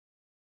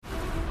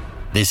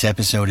This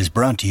episode is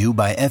brought to you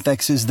by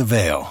FX's The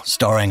Veil,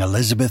 starring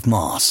Elizabeth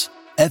Moss.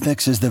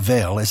 FX's The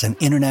Veil is an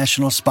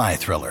international spy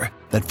thriller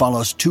that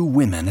follows two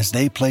women as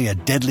they play a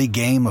deadly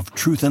game of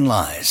truth and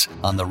lies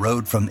on the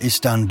road from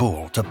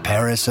Istanbul to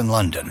Paris and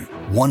London.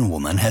 One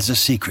woman has a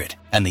secret,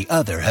 and the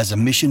other has a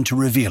mission to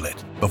reveal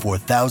it before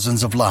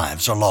thousands of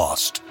lives are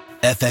lost.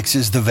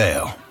 FX's The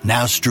Veil,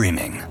 now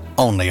streaming,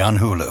 only on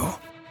Hulu.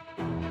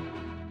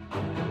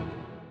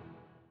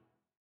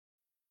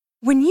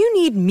 When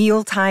you need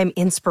mealtime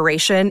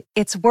inspiration,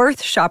 it's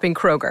worth shopping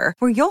Kroger,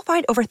 where you'll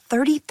find over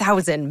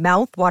 30,000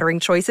 mouth-watering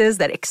choices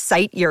that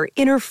excite your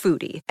inner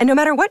foodie. And no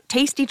matter what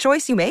tasty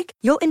choice you make,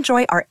 you'll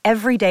enjoy our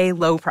everyday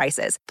low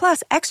prices,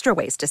 plus extra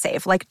ways to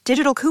save, like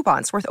digital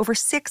coupons worth over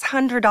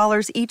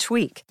 $600 each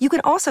week. You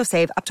can also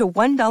save up to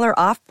 $1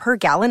 off per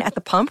gallon at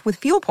the pump with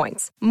fuel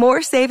points.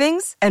 More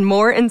savings and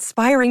more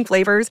inspiring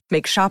flavors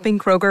make shopping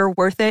Kroger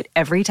worth it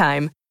every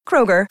time.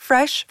 Kroger,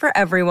 fresh for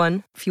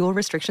everyone. Fuel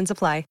restrictions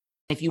apply.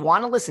 If you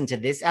want to listen to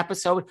this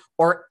episode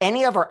or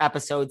any of our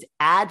episodes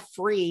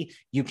ad-free,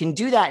 you can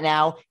do that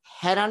now.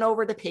 Head on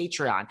over to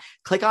Patreon.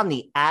 Click on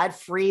the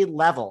ad-free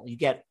level. You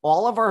get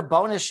all of our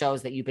bonus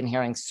shows that you've been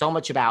hearing so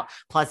much about.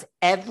 Plus,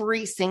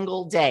 every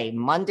single day,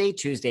 Monday,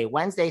 Tuesday,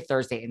 Wednesday,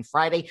 Thursday, and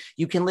Friday,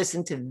 you can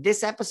listen to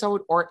this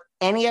episode or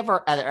any of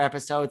our other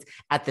episodes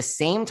at the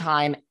same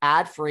time,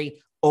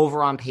 ad-free,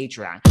 over on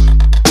Patreon.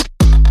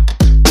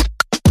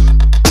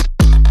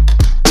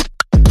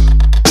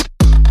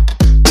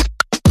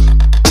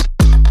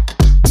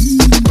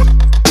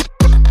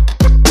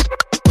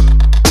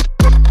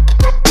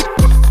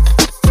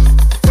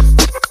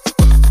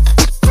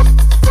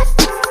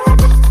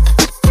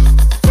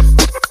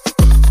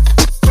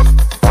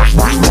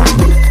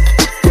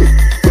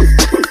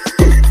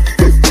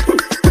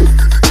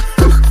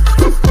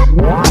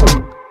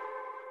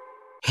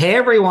 Hey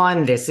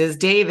everyone, this is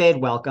David.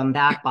 Welcome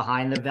back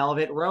behind the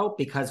velvet rope,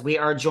 because we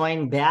are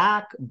joined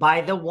back by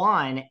the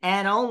one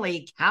and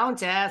only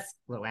Countess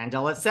Luann de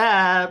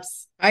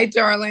Lesseps. Hi,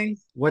 darling.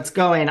 What's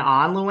going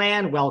on,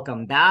 Luann?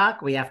 Welcome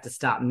back. We have to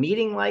stop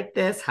meeting like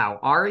this. How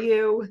are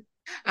you?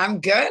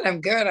 I'm good.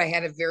 I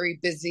had a very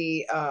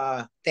busy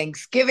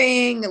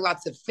Thanksgiving,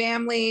 lots of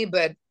family,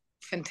 but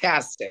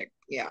fantastic.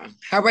 Yeah.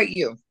 How about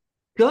you?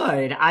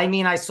 Good. I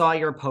mean, I saw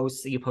your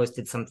posts. You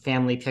posted some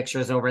family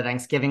pictures over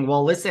Thanksgiving.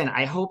 Well, listen,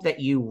 I hope that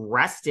you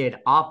rested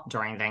up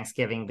during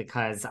Thanksgiving,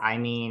 because, I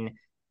mean,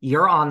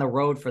 you're on the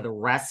road for the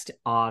rest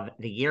of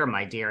the year,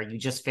 my dear. You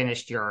just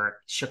finished your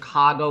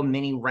Chicago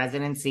mini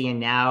residency, and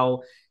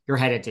now you're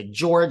headed to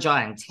Georgia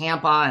and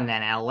Tampa and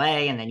then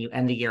LA, and then you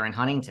end the year in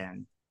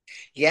Huntington.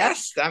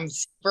 Yes, I'm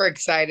super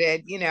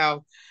excited.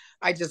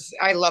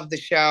 I love the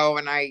show,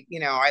 and I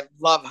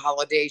love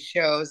holiday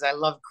shows. I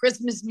love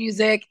Christmas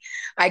music.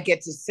 I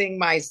get to sing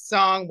my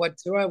song, "What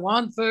Do I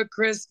Want for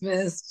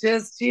Christmas?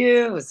 Just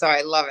You." So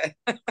I love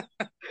it.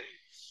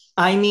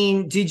 I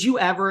mean, did you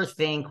ever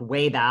think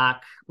way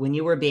back when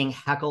you were being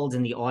heckled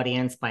in the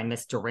audience by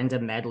Miss Dorinda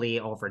Medley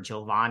over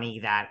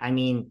Giovanni that, I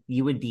mean,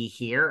 you would be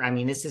here? I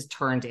mean, this has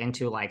turned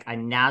into like a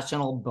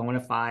national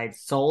bona fide,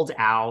 sold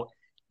out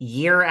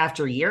year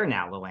after year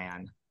now,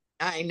 Luann.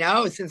 I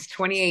know, since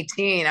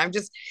 2018. I'm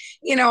just,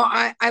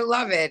 I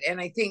love it.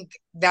 And I think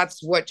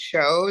that's what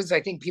shows.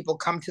 I think people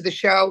come to the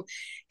show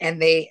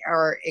and they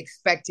are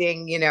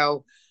expecting,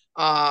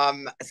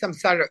 some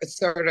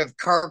sort of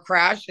car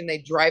crash, and they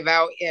drive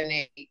out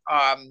in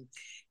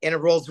a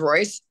Rolls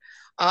Royce.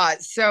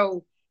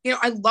 So,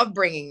 I love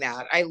bringing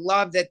that. I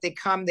love that they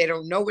come, they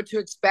don't know what to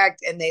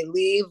expect, and they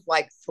leave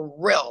like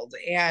thrilled.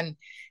 And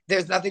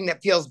there's nothing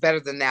that feels better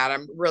than that.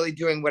 I'm really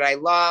doing what I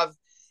love.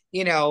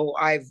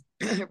 I've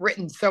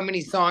written so many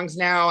songs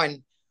now,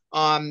 and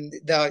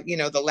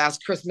the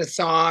last Christmas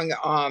song,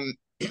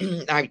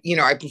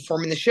 I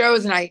perform in the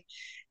shows, and I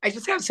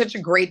just have such a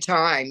great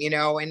time,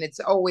 and it's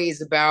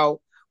always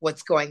about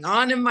what's going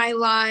on in my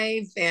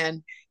life.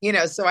 And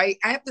so I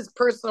have this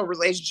personal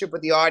relationship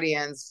with the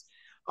audience,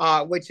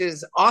 which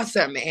is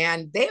awesome,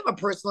 and they have a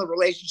personal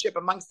relationship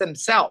amongst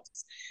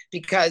themselves,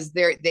 because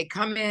they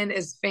come in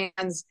as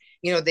fans.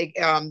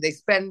 They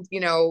spend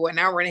an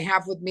hour and a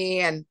half with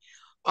me, and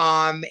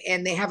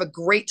they have a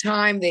great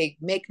time. They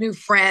make new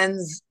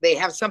friends. They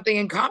have something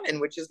in common,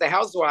 which is the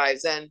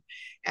Housewives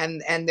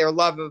and their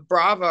love of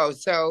Bravo.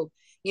 So,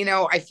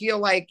 I feel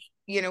like,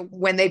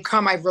 when they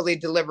come, I've really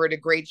delivered a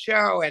great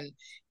show, and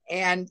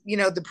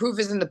the proof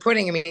is in the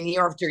pudding. I mean,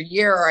 year after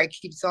year, I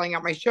keep selling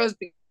out my shows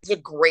because it's a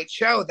great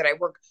show that I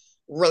work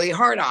really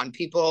hard on.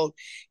 People,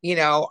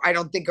 I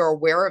don't think are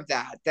aware of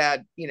that,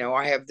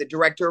 I have the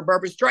director of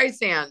Barbra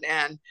Streisand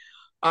and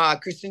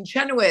Kristen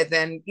Chenoweth,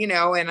 and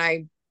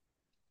I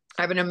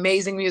have an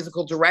amazing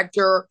musical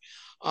director,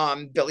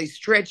 Billy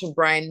Stritch and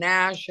Brian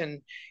Nash,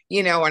 and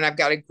and I've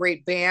got a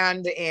great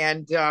band,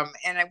 and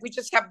we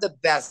just have the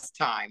best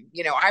time.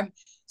 I'm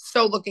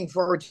so looking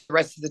forward to the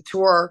rest of the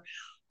tour,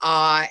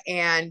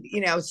 and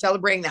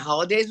celebrating the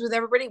holidays with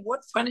everybody.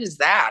 What fun is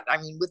that? I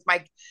mean, with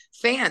my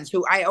fans,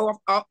 who I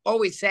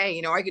always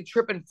say, I could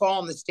trip and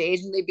fall on the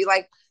stage, and they'd be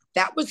like,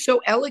 "That was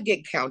so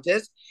elegant,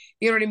 Countess."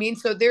 You know what I mean?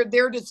 So they're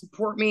there to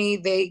support me.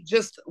 They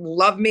just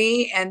love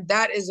me. And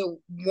that is a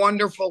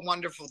wonderful,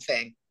 wonderful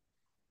thing.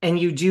 And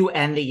you do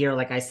end the year,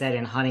 like I said,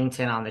 in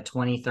Huntington on the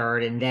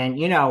 23rd. And then,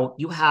 you know,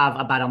 you have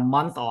about a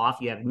month off.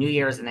 You have New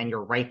Year's, and then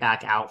you're right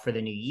back out for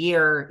the new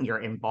year. You're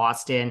in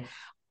Boston.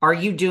 Are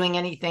you doing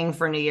anything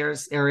for New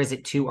Year's, or is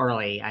it too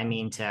early? I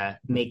mean, to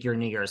make your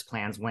New Year's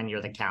plans when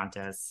you're the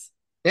Countess?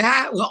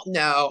 Yeah, well,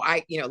 no,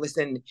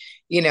 listen,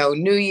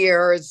 New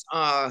Year's,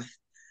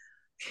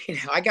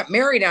 I got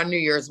married on New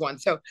Year's one.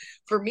 So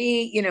for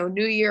me,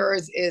 New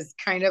Year's is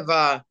kind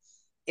of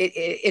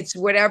it's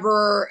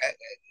whatever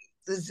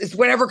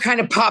kind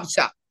of pops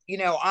up.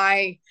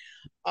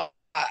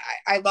 Uh,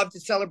 I love to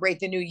celebrate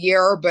the new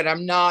year, but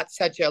I'm not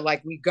such a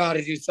like, we got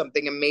to do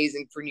something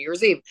amazing for New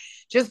Year's Eve.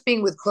 Just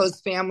being with close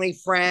family,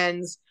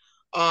 friends,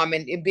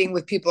 and being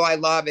with people I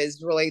love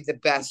is really the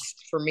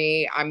best for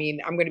me. I mean,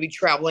 I'm going to be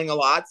traveling a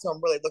lot, so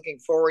I'm really looking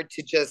forward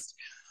to just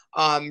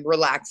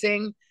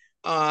relaxing.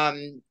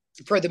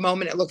 For the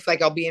moment, it looks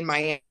like I'll be in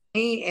Miami,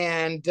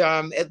 and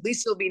at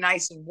least it'll be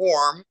nice and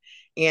warm.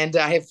 And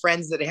I have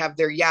friends that have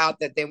their yacht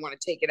that they want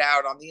to take it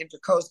out on the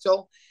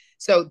Intercoastal.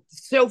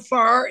 So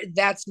far,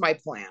 that's my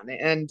plan,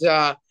 and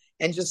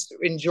just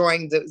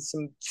enjoying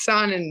some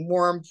sun and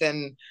warmth,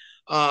 and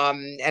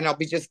I'll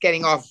be just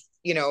getting off,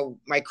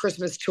 my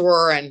Christmas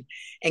tour,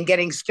 and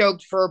getting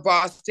stoked for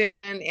Boston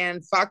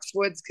and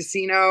Foxwoods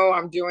Casino.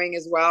 I'm doing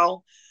as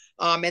well,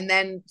 and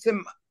then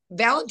some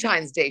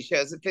Valentine's Day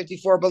shows at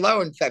 54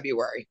 Below in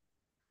February.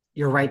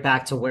 You're right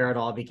back to where it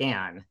all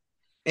began.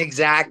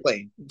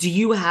 Exactly. Do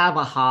you have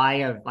a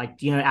high of,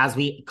 like, as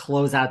we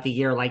close out the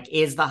year, like,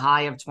 is the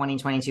high of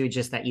 2022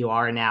 just that you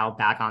are now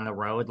back on the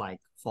road, like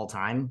full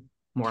time,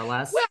 more or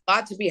less? Well, a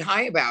lot to be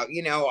high about.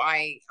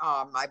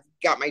 I've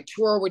got my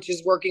tour, which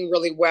is working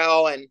really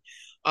well, and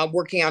I'm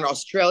working on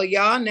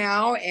Australia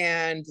now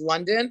and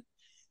London.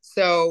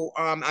 So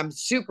I'm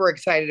super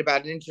excited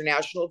about an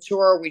international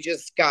tour. We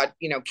just got,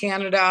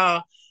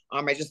 Canada.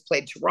 I just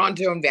played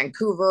Toronto and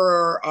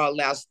Vancouver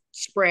last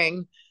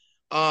spring.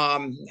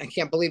 I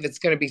can't believe it's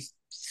going to be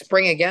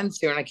spring again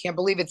soon. I can't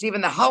believe it's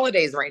even the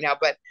holidays right now.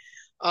 But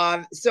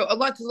so a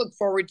lot to look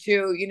forward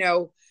to.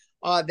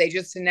 They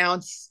just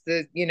announced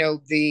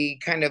the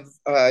kind of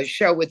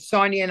show with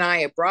Sonia and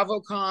I at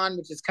BravoCon,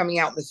 which is coming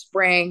out in the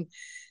spring.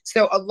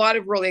 So a lot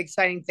of really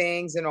exciting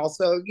things, and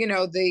also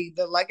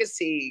the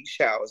Legacy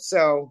show.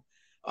 So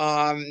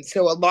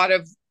so a lot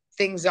of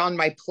things on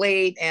my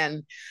plate,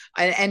 and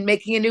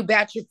making a new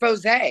batch of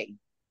Fose.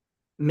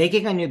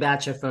 Making a new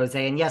batch of Fose.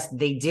 And yes,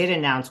 they did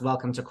announce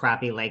Welcome to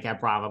Crappy Lake at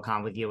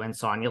BravoCon with you and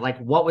Sonia. Like,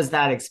 what was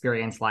that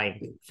experience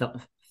like,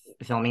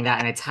 filming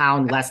that in a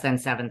town less than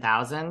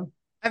 7,000?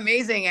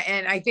 Amazing.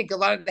 And I think a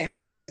lot of the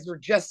guys were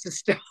just as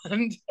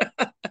stunned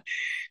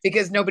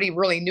because nobody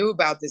really knew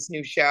about this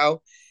new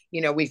show.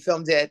 We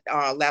filmed it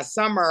last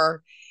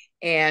summer,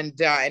 and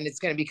it's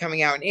going to be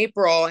coming out in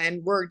April.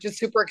 And we're just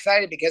super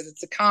excited because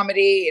it's a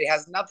comedy. It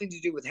has nothing to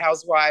do with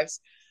housewives.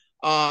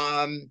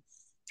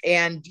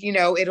 And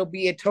it'll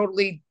be a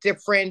totally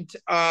different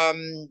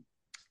kind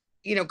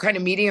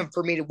of medium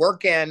for me to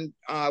work in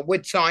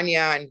with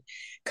Sonia, and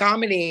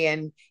comedy.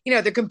 And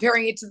they're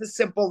comparing it to The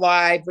Simple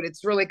Life, but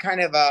it's really kind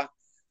of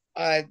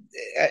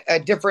a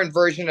different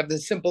version of The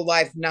Simple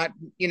Life. Not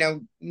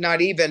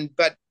even,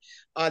 but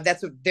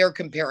that's what they're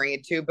comparing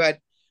it to. But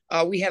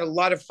we had a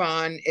lot of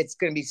fun. It's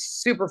going to be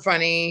super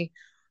funny,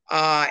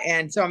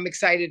 and so I'm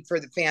excited for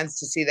the fans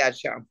to see that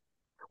show.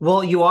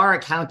 Well, you are a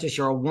Countess,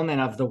 you're a woman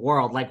of the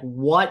world. Like,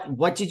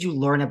 what did you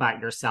learn about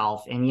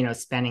yourself in,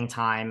 spending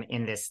time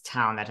in this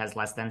town that has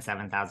less than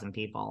 7,000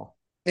 people?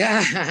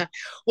 Yeah.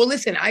 Well,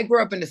 listen, I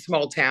grew up in a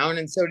small town,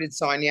 and so did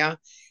Sonia.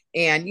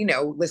 And,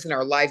 listen,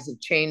 our lives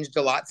have changed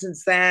a lot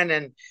since then.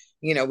 And,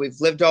 we've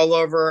lived all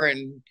over,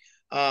 and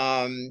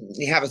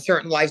we have a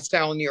certain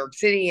lifestyle in New York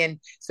City. And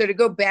so to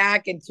go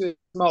back into a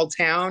small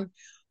town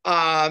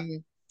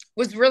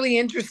was really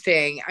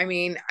interesting. I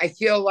mean, I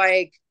feel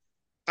like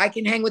I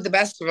can hang with the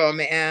best of them,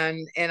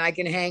 and I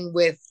can hang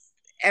with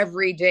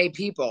everyday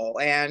people.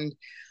 And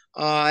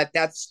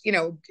that's,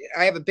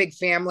 I have a big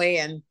family,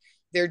 and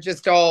they're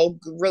just all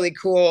really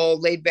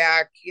cool, laid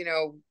back,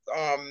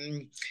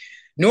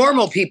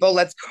 normal people,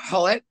 let's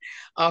call it,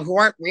 who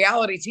aren't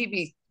reality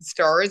TV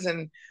stars.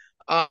 And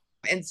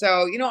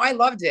so, I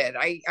loved it.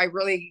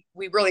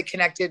 We really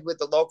connected with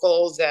the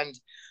locals, and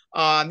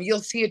you'll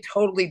see a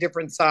totally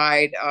different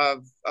side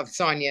of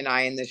Sonia and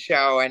I in the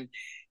show.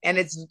 And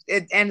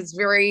it's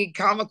very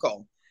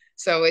comical.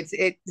 So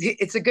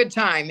it's a good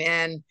time.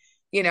 And,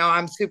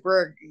 I'm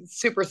super,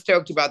 super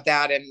stoked about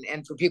that,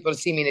 and for people to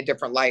see me in a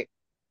different light.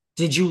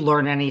 Did you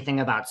learn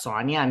anything about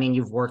Sonia? I mean,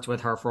 you've worked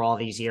with her for all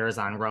these years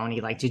on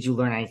Roni. Like, did you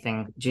learn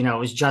anything? It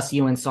was just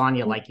you and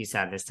Sonia, like you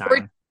said, this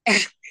time?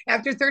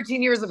 After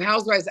 13 years of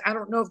Housewives, I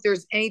don't know if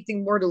there's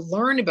anything more to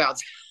learn about.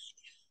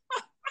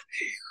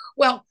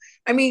 Well,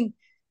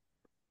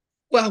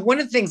 one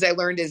of the things I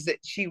learned is that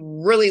she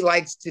really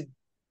likes to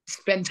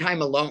spend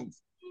time alone.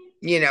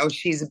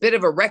 She's a bit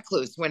of a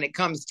recluse when it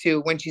comes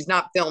to when she's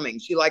not filming.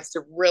 She likes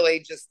to really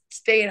just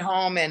stay at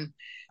home, and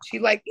she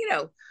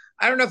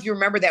I don't know if you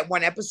remember that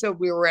one episode.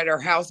 We were at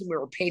her house and we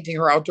were painting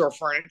her outdoor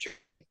furniture,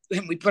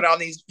 and we put on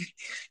these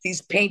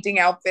painting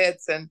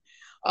outfits, and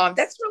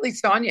that's really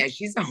Sonia.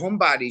 She's a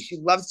homebody. She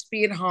loves to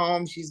be at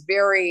home. She's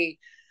very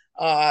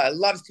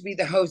loves to be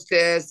the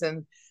hostess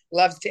and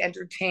loves to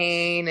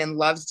entertain and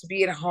loves to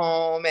be at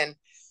home. And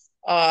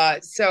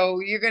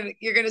so you're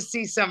gonna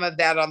see some of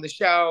that on the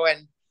show,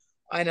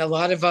 and a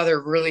lot of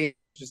other really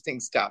interesting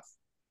stuff.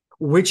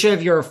 Which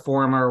of your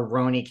former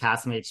Roni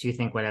castmates do you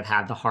think would have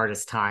had the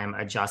hardest time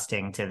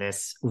adjusting to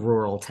this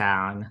rural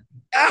town?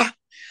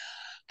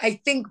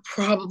 I think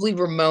probably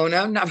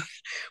Ramona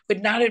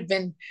would not have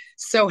been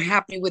so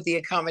happy with the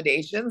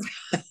accommodations.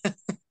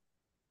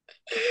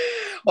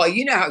 Well,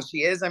 you know how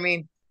she is. I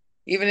mean,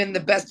 even in the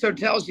best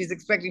hotels, she's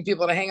expecting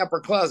people to hang up her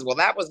clothes. Well,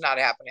 that was not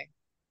happening.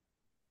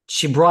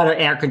 She brought an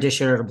air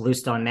conditioner to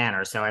Bluestone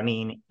Manor, so I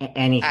mean,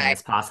 anything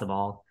is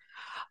possible.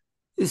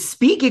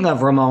 Speaking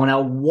of Ramona,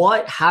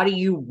 what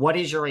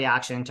is your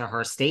reaction to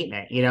her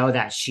statement? You know,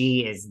 that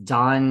she is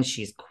done.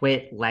 She's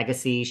quit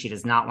Legacy. She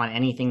does not want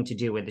anything to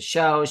do with the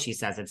show. She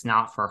says it's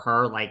not for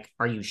her. Like,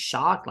 are you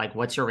shocked? Like,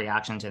 what's your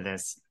reaction to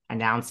this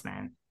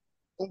announcement?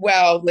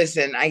 Well,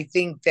 listen, I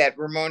think that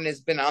Ramona's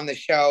been on the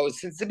show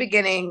since the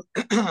beginning,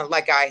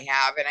 like I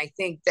have. And I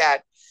think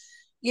that,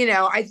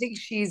 I think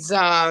she's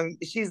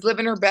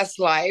living her best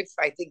life.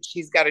 I think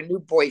she's got a new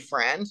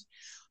boyfriend.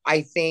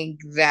 I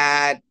think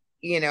that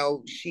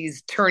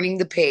she's turning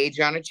the page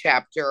on a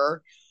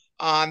chapter.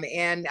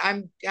 And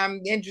I'm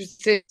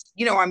interested,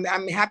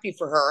 I'm happy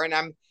for her, and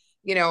I'm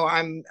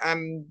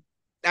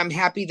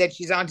happy that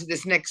she's on to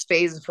this next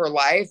phase of her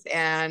life,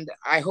 and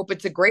I hope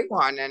it's a great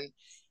one.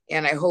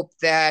 And I hope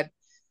that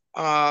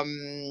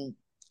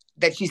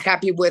that she's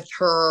happy with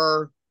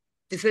her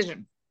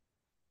decision.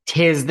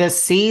 'Tis the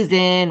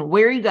season.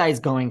 Where are you guys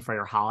going for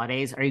your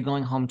holidays? Are you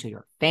going home to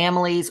your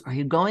families? Are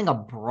you going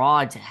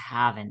abroad to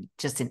have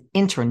just an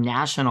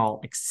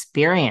international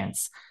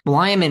experience? Well,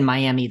 I am in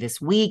Miami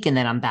this week, and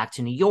then I'm back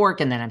to New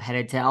York, and then I'm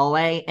headed to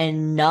LA,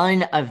 and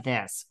none of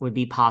this would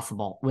be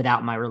possible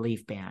without my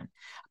relief band.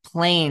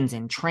 Planes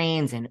and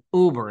trains and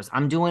Ubers.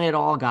 I'm doing it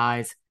all,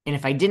 guys. And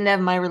if I didn't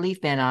have my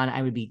Relief Band on,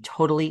 I would be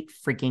totally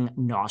freaking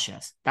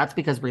nauseous. That's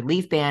because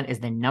Relief Band is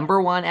the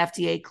 #1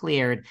 FDA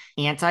cleared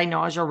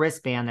anti-nausea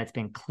wristband that's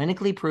been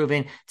clinically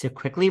proven to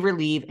quickly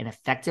relieve and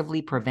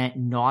effectively prevent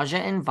nausea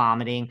and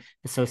vomiting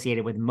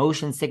associated with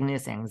motion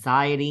sickness,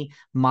 anxiety,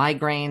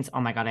 migraines.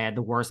 Oh my God, I had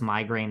the worst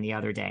migraine the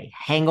other day.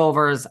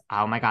 Hangovers.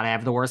 Oh my God, I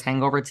have the worst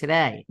hangover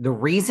today. The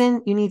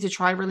reason you need to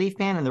try Relief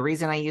Band and the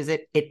reason I use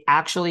it, it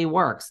actually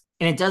works.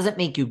 And it doesn't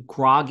make you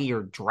groggy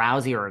or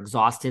drowsy or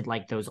exhausted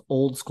like those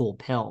old school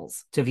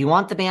pills. So if you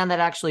want the band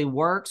that actually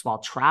works while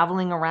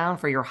traveling around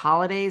for your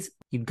holidays,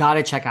 you've got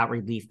to check out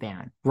Relief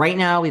Band. Right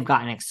now, we've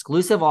got an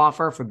exclusive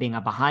offer for being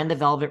a Behind the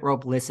Velvet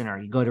Rope listener.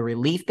 You go to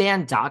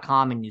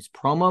reliefband.com and use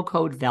promo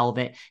code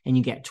VELVET, and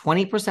you get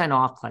 20%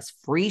 off plus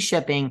free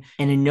shipping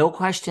and a no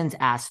questions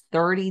asked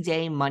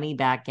 30-day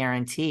money-back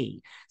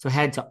guarantee. So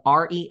head to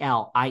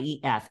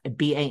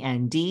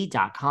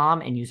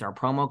reliefband.com and use our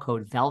promo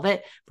code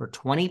VELVET for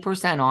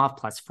 20% off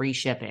plus free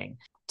shipping.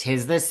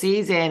 'Tis the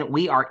season.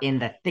 We are in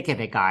the thick of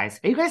it,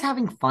 guys. Are you guys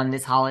having fun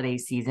this holiday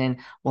season?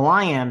 Well,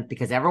 I am,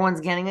 because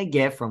everyone's getting a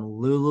gift from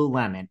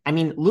Lululemon. I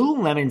mean,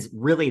 Lululemon's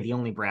really the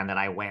only brand that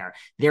I wear.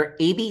 Their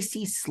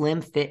ABC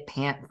Slim Fit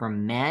pant for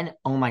men.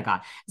 Oh my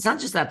God. It's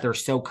not just that they're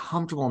so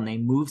comfortable and they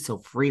move so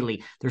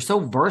freely. They're so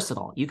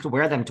versatile. You could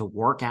wear them to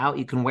work out.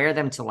 You can wear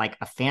them to like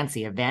a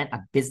fancy event,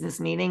 a business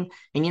meeting.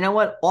 And you know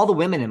what? All the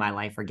women in my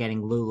life are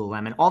getting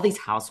Lululemon. All these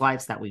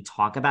housewives that we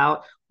talk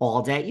about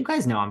all day. You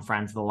guys know I'm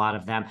friends with a lot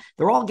of them.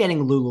 They're all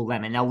getting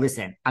Lululemon. Now,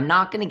 listen, I'm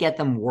not going to get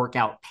them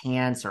workout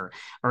pants or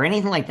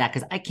anything like that,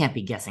 because I can't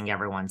be guessing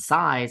everyone's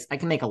size. I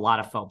can make a lot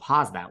of faux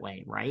pas that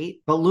way, right?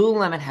 But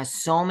Lululemon has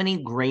so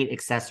many great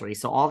accessories.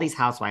 So all these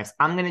housewives,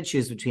 I'm going to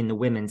choose between the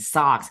women's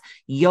socks,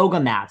 yoga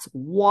mats,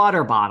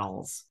 water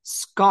bottles,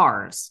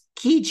 scarves,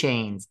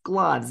 keychains,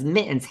 gloves,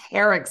 mittens,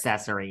 hair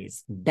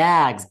accessories,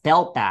 bags,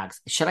 belt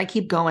bags. Should I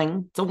keep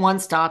going? It's a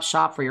one-stop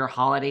shop for your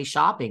holiday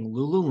shopping,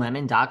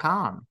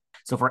 lululemon.com.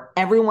 So for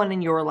everyone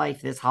in your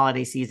life this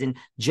holiday season,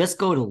 just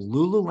go to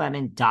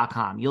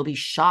lululemon.com. You'll be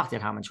shocked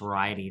at how much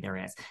variety there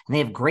is. And they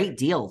have great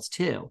deals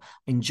too.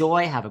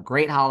 Enjoy, have a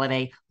great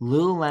holiday,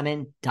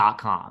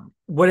 lululemon.com.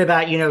 What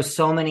about,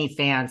 so many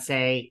fans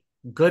say,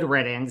 good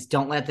riddance,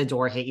 don't let the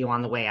door hit you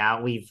on the way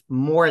out. We've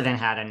more than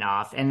had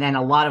enough. And then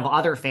a lot of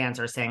other fans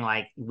are saying,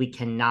 like, we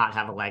cannot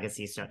have a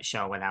Legacy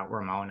show without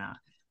Ramona.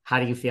 How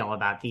do you feel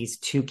about these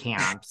two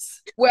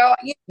camps? Well,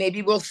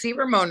 maybe we'll see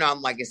Ramona on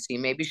Legacy.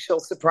 Maybe she'll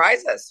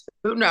surprise us.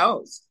 Who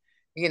knows?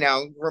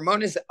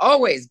 Ramona's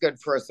always good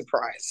for a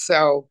surprise.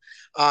 So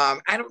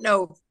I don't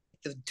know if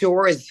the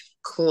door is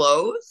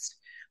closed.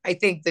 I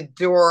think the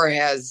door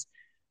has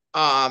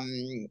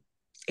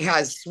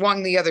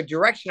swung the other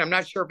direction. I'm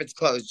not sure if it's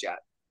closed yet.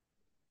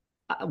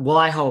 Well,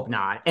 I hope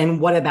not. And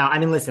what about,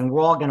 listen,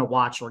 we're all going to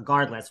watch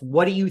regardless.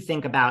 What do you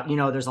think about,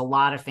 there's a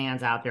lot of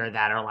fans out there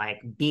that are like,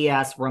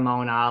 BS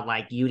Ramona,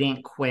 like you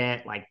didn't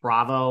quit, like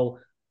bravo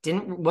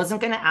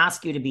wasn't going to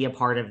ask you to be a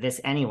part of this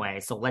anyway.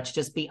 So let's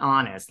just be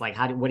honest. Like,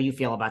 what do you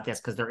feel about this?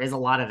 Because there is a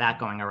lot of that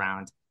going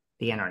around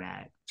the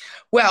internet.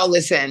 Well,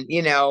 listen,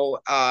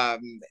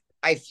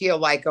 I feel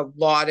like a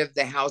lot of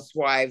the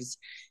housewives,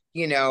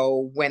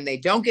 when they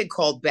don't get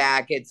called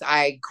back, it's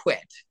I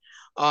quit.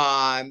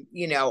 I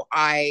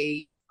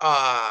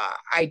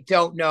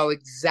don't know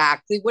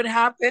exactly what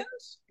happened,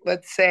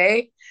 let's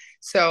say.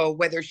 So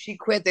whether she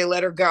quit, they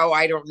let her go,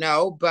 I don't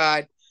know,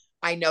 but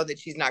I know that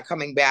she's not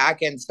coming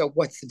back. And so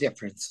what's the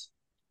difference?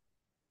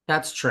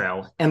 That's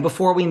true. And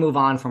before we move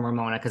on from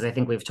Ramona, because I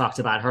think we've talked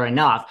about her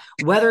enough,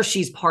 whether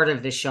she's part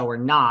of this show or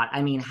not,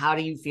 I mean, how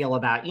do you feel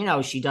about,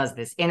 she does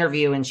this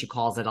interview and she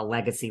calls it a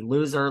legacy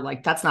loser?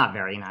 Like, that's not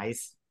very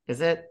nice,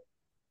 is it?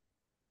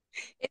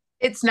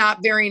 It's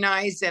not very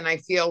nice. And I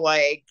feel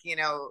like,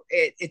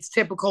 it's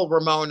typical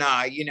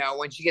Ramona,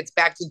 when she gets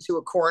backed into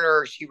a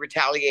corner, she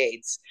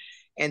retaliates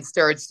and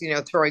starts,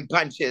 throwing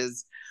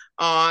punches.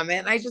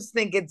 And I just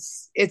think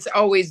it's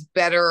always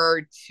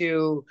better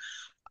to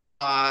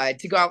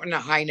go out on a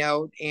high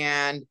note.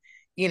 And,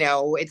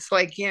 it's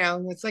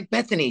like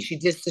Bethany, she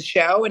did the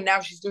show and now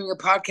she's doing a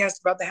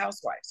podcast about the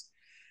housewives.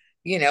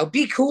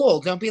 Be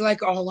cool. Don't be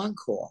like all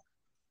uncool.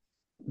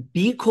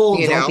 Be cool.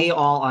 Don't be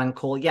all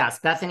uncool. Yes.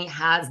 Bethany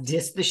has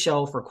dissed the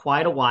show for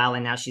quite a while.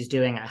 And now she's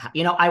doing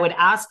I would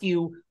ask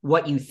you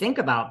what you think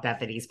about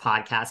Bethany's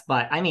podcast,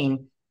 but I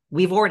mean,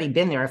 we've already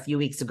been there a few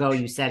weeks ago.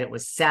 You said it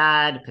was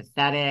sad,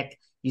 pathetic.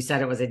 You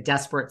said it was a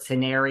desperate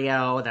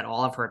scenario, that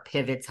all of her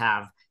pivots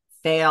have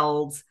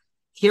failed.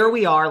 Here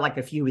we are, like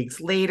a few weeks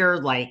later.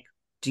 Like,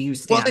 do you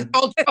stand?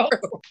 Well,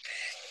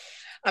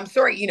 I'm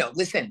sorry.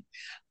 Listen.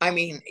 I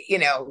mean,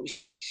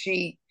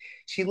 she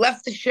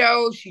left the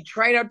show. She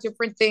tried out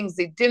different things.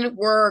 They didn't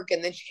work,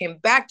 and then she came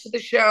back to the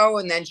show,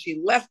 and then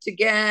she left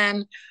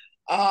again.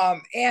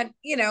 And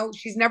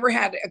she's never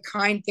had a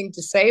kind thing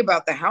to say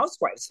about the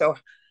housewives. So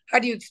how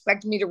do you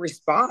expect me to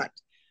respond?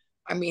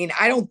 I mean,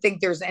 I don't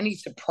think there's any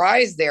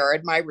surprise there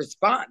at my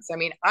response. I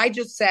mean, I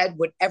just said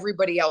what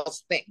everybody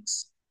else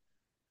thinks.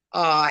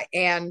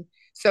 And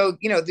so,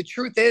 the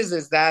truth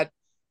is that,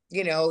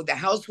 the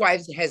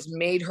housewives has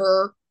made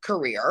her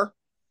career,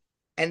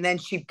 and then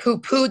she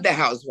poo-pooed the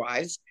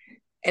housewives,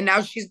 and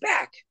now she's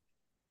back.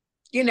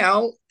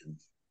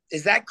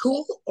 Is that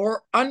cool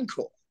or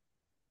uncool?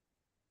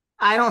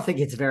 I don't think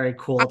it's very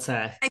cool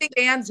to. I think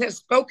fans have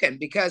spoken,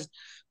 because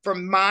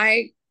from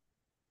my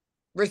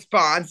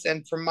response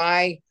and from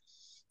my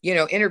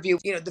interview,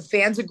 the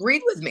fans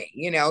agreed with me.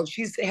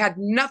 She's had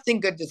nothing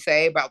good to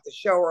say about the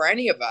show or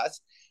any of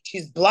us.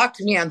 She's blocked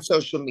me on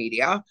social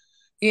media,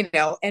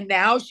 and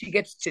now she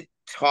gets to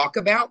talk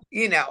about,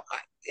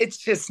 it's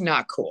just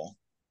not cool.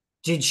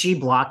 Did she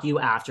block you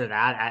after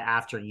that,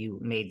 after you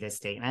made this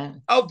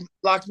statement? Oh,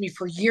 blocked me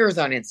for years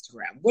on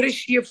Instagram. What is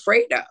she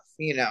afraid of?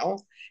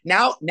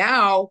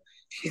 Now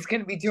she's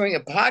going to be doing a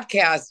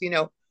podcast,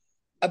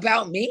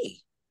 about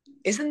me.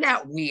 Isn't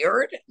that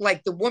weird?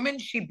 Like, the woman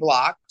she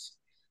blocked,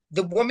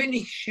 the woman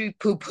she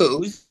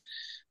poo-poos,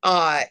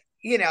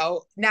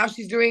 now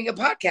she's doing a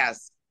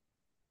podcast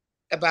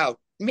about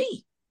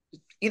me,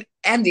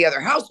 and the other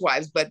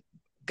housewives. But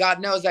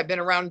God knows I've been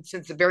around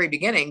since the very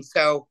beginning.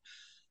 So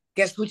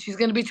guess what she's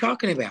going to be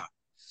talking about?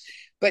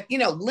 But,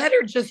 let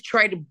her just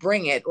try to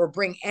bring it, or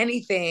bring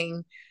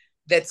anything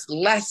that's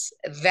less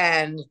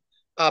than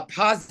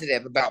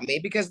positive about me,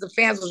 because the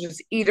fans will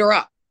just eat her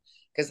up.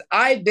 Because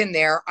I've been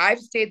there. I've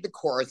stayed the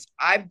course.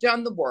 I've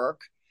done the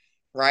work,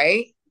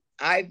 right?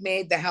 I've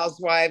made the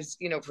housewives,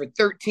 for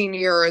 13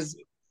 years,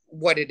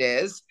 what it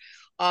is.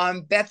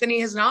 Bethany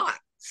has not.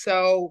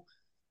 So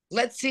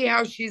let's see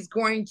how she's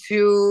going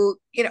to,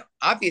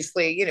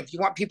 obviously, if you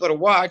want people to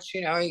watch,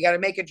 you got to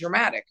make it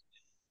dramatic.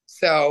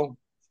 So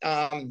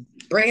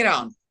bring it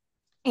on.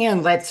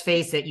 And let's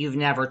face it, you've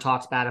never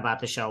talked bad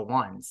about the show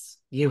once.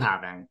 You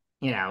haven't,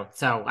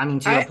 so, I mean,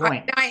 to your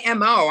point.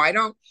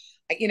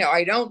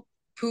 I don't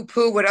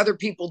poo-poo what other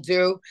people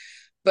do.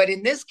 But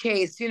in this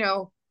case,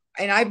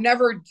 and I've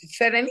never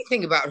said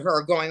anything about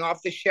her going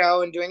off the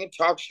show and doing a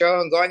talk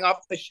show, and going off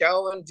the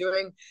show and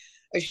doing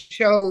a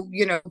show,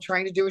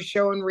 trying to do a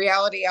show in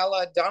reality a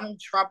la Donald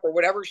Trump, or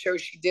whatever show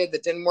she did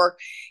that didn't work.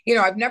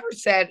 I've never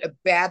said a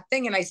bad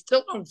thing, and I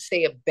still don't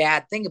say a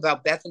bad thing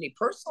about Bethany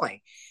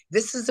personally.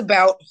 This is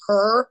about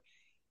her,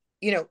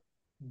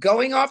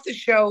 going off the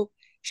show.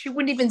 She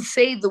wouldn't even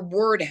say the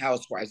word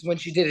housewives when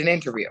she did an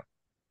interview.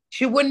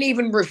 She wouldn't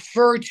even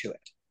refer to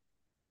it.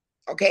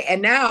 Okay.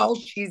 And now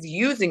she's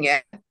using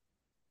it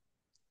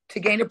to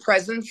gain a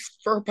presence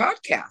for her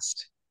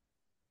podcast.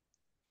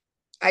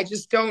 I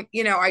just don't,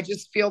 I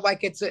just feel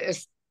like it's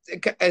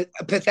a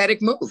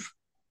pathetic move.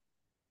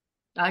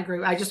 I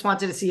agree. I just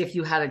wanted to see if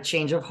you had a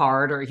change of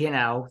heart, or,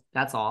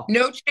 that's all.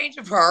 No change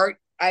of heart.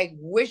 I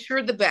wish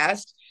her the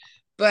best,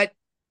 but,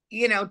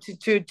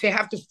 to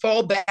have to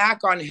fall back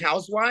on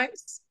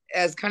housewives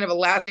as kind of a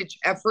last-ditch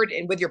effort,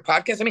 and with your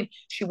podcast. I mean,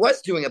 she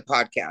was doing a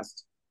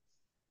podcast,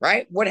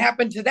 right? What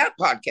happened to that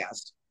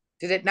podcast?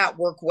 Did it not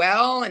work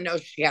well? And no,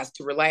 she has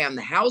to rely on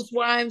the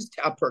housewives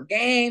to up her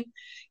game.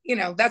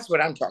 That's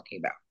what I'm talking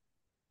about.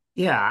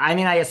 Yeah, I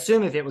mean, I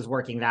assume if it was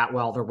working that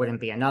well, there wouldn't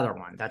be another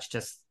one. That's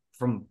just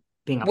from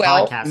being a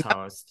Well, podcast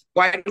host.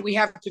 why do we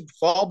have to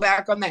fall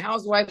back on the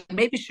housewife?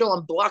 Maybe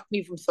she'll unblock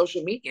me from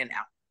social media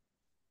now.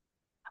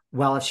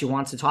 Well, if she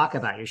wants to talk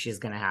about you, she's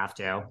going to have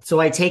to. So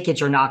I take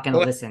it you're not going to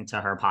Well, listen to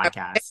her you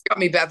podcast. got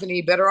me, Bethany.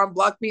 You better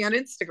unblock me on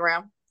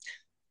Instagram.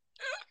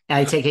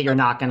 I take it you're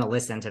not going to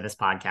listen to this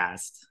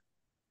podcast.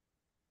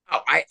 Oh,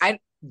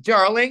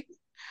 darling,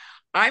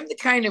 I'm the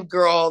kind of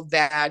girl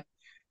that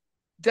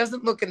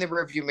doesn't look in the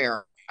rearview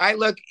mirror. I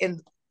look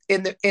in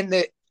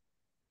the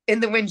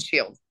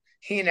windshield.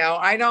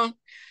 I don't.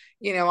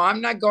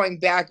 I'm not going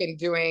back and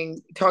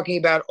talking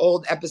about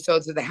old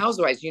episodes of The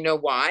Housewives. You know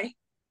why?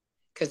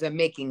 Because I'm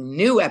making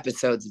new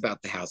episodes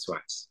about The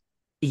Housewives.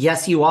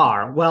 Yes, you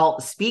are. Well,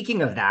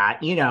 speaking of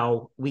that,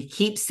 we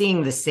keep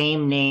seeing the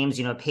same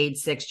names. Page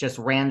Six just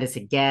ran this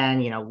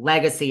again.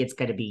 Legacy, it's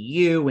going to be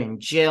you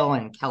and Jill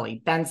and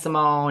Kelly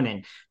Ben-Simone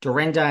and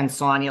Dorinda and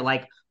Sonia.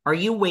 Like, are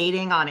you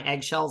waiting on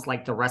eggshells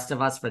like the rest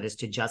of us for this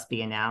to just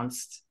be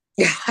announced?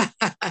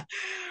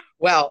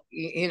 Well,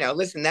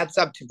 listen, that's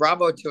up to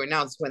Bravo to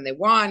announce when they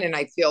won. And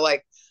I feel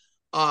like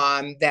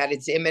that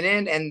it's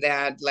imminent and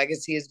that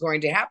Legacy is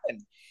going to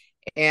happen.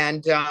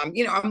 And,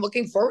 I'm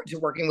looking forward to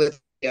working with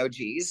the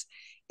OGs.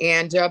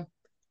 And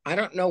I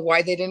don't know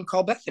why they didn't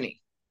call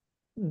Bethany.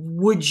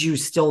 Would you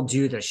still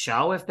do the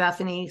show if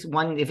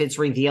if it's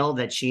revealed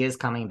that she is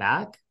coming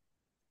back?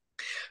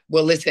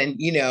 Well, listen,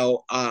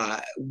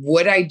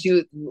 what I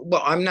do,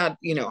 well, I'm not,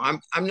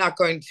 I'm not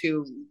going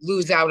to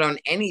lose out on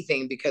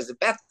anything because of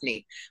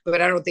Bethany,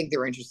 but I don't think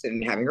they're interested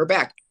in having her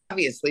back,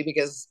 obviously,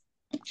 because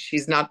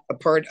she's not a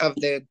part of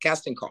the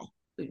casting call.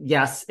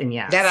 Yes, and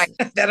yes.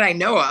 That I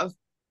know of.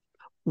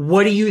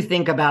 What do you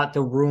think about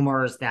the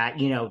rumors that,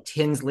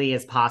 Tinsley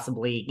is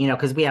possibly,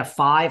 because we have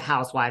 5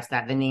 housewives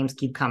that the names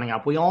keep coming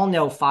up. We all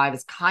know 5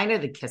 is kind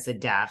of the kiss of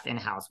death in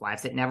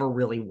housewives. It never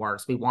really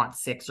works. We want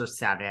 6 or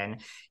 7.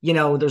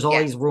 There's all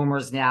these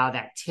rumors now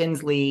that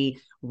Tinsley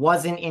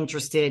wasn't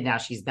interested. Now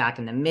she's back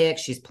in the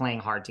mix. She's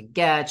playing hard to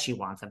get. She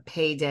wants a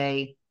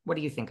payday. What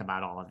do you think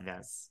about all of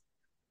this?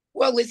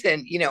 Well,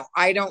 listen,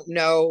 I don't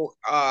know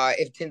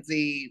if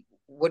Tinsley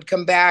would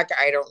come back.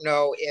 I don't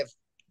know if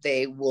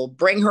they will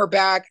bring her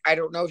back. I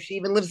don't know if she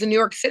even lives in New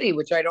York City,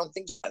 which I don't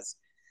think she does.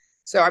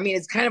 So, I mean,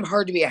 it's kind of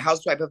hard to be a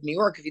housewife of New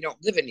York if you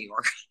don't live in New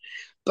York.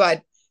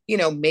 But,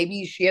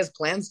 maybe she has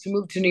plans to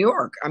move to New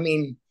York. I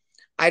mean,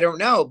 I don't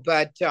know.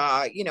 But,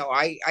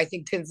 I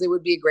think Tinsley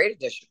would be a great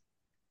addition.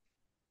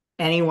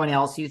 Anyone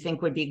else you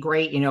think would be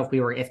great?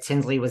 If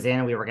Tinsley was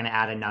in, we were going to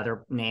add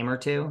another name or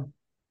two.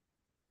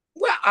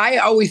 Well, I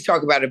always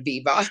talk about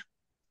Aviva.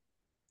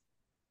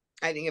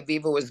 I think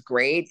Aviva was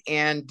great.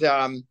 And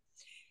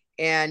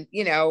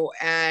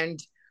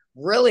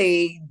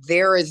really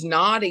there is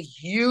not a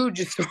huge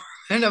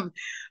assortment of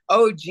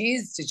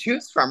OGs to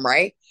choose from,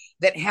 right?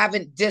 That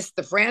haven't dissed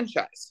the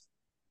franchise.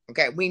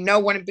 Okay. We know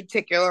one in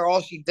particular,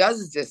 all she does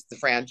is diss the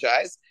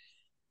franchise.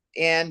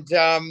 And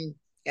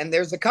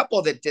there's a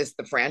couple that diss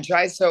the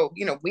franchise. So,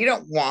 we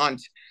don't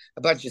want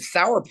a bunch of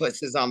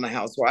sourpusses on the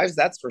Housewives.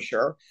 That's for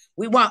sure.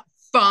 We want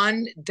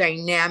fun,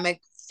 dynamic,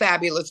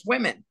 fabulous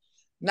women,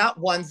 not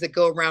ones that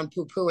go around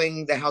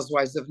poo-pooing the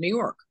Housewives of New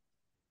York.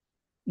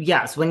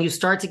 Yes, when you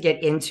start to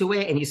get into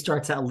it and you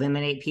start to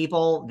eliminate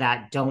people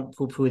that don't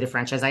poo-poo the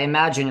franchise, I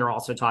imagine you're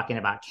also talking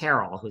about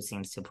Carol, who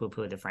seems to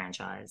poo-poo the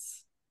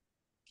franchise.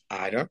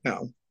 I don't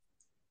know.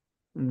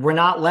 We're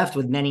not left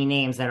with many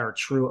names that are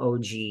true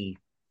OG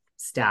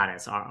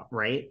status,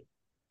 right?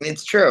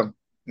 It's true.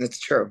 It's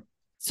true.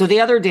 So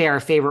the other day, our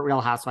favorite Real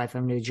Housewife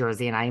of New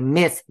Jersey and I,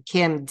 Miss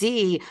Kim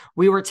D,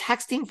 we were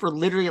texting for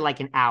literally like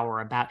an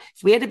hour about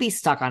if we had to be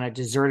stuck on a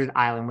deserted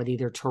island with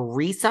either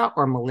Teresa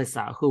or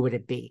Melissa, who would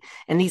it be?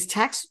 And these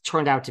texts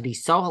turned out to be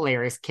so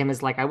hilarious. Kim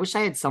is like, I wish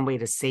I had some way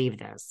to save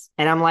this.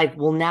 And I'm like,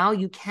 well, now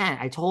you can.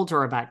 I told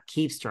her about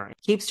Keepster.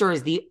 Keepster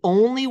is the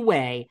only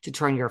way to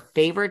turn your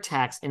favorite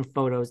texts and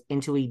photos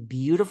into a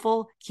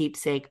beautiful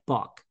keepsake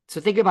book. So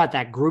think about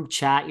that group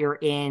chat you're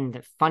in,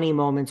 the funny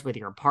moments with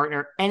your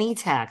partner, any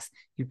text,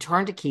 you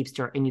turn to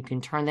Keepster and you can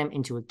turn them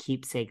into a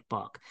keepsake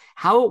book.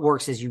 How it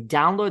works is you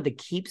download the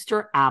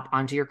Keepster app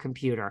onto your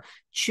computer,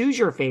 choose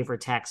your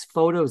favorite text,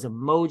 photos,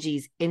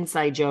 emojis,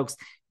 inside jokes,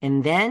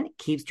 and then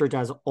Keepster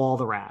does all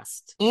the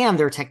rest. And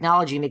their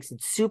technology makes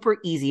it super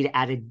easy to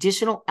add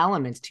additional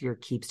elements to your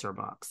Keepster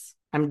books.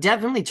 I'm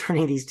definitely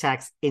turning these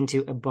texts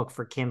into a book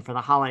for Kim for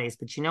the holidays,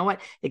 but you know what?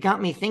 It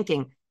got me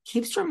thinking,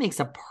 Keepster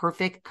makes a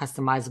perfect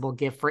customizable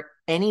gift for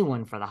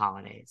anyone for the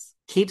holidays.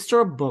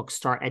 Keepster books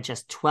start at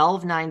just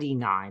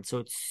 $12.99, so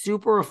it's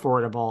super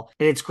affordable,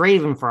 and it's great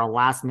even for a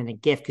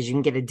last-minute gift because you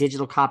can get a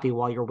digital copy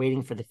while you're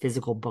waiting for the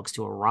physical books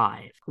to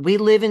arrive. We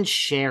live and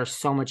share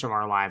so much of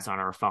our lives on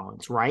our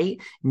phones, right?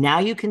 Now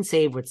you can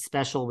save what's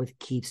special with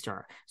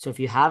Keepster. So if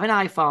you have an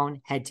iPhone,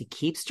 head to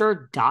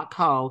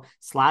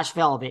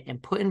keepster.co/velvet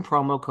and put in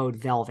promo code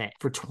VELVET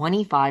for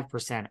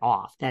 25%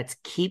 off. That's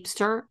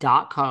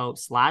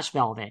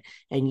keepster.co/velvet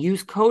and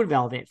use code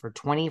VELVET for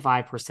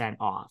 25%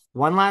 off.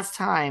 One last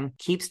time,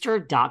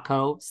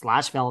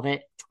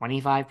 keepster.co/velvet.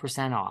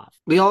 25% off.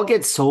 We all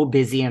get so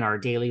busy in our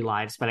daily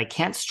lives, but I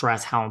can't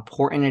stress how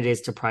important it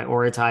is to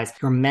prioritize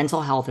your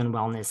mental health and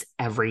wellness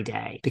every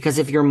day. Because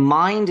if your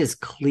mind is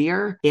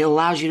clear, it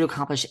allows you to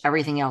accomplish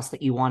everything else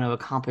that you want to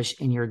accomplish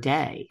in your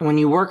day. And when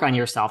you work on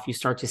yourself, you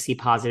start to see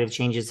positive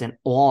changes in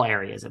all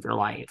areas of your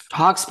life.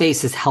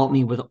 Talkspace has helped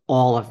me with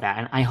all of that,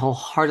 and I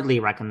wholeheartedly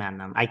recommend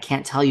them. I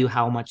can't tell you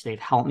how much they've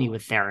helped me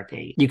with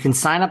therapy. You can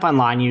sign up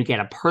online, you get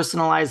a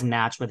personalized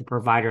match with a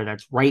provider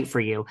that's right for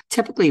you,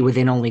 typically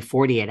within only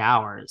 48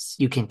 hours.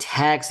 You can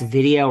text,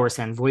 video, or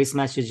send voice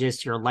messages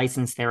to your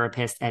licensed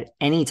therapist at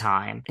any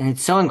time. And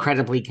it's so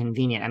incredibly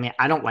convenient. I mean,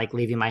 I don't like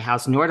leaving my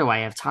house, nor do I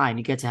have time.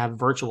 You get to have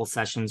virtual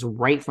sessions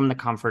right from the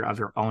comfort of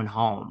your own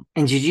home.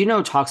 And did you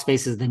know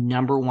Talkspace is the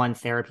 #1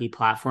 therapy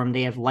platform?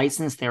 They have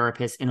licensed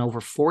therapists in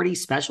over 40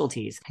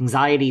 specialties: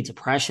 anxiety,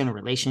 depression,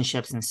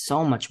 relationships, and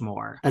so much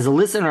more. As a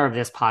listener of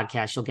this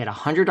podcast, you'll get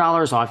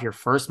 $100 off your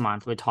first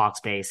month with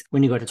Talkspace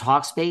when you go to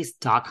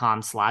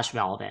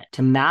Talkspace.com/velvet.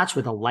 To match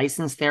with a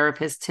licensed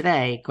therapist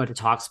today, go to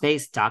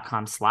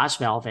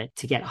Talkspace.com/velvet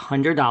to get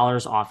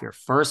 $100 off your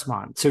first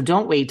month. So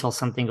don't wait till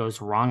something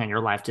goes wrong in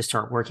your life to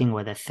start working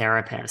with a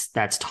therapist.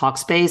 That's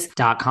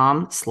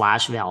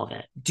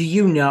Talkspace.com/velvet. Do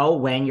you know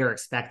when you're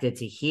expected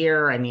to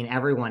hear? I mean,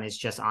 everyone is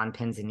just on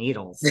pins and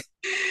needles.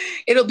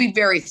 It'll be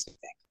very specific.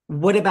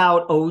 What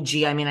about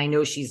OG? I mean, I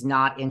know she's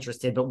not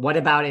interested, but what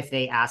about if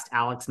they asked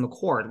Alex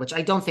McCord, which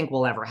I don't think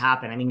will ever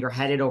happen? I mean, you're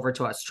headed over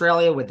to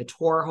Australia with the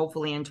tour,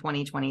 hopefully in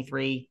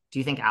 2023. Do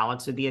you think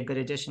Alex would be a good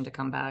addition to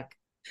come back?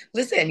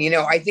 Listen,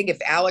 I think if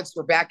Alex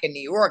were back in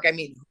New York, I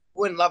mean,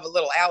 who wouldn't love a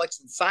little Alex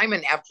and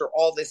Simon after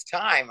all this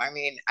time? I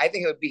mean, I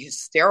think it would be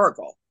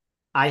hysterical.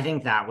 I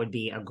think that would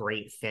be a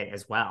great fit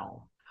as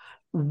well.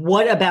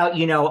 What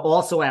about,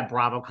 also at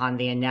BravoCon,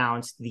 they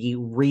announced the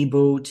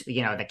reboot,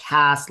 the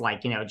cast,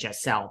 like,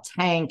 Giselle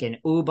Tank and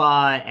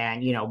Uba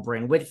and,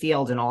 Brynn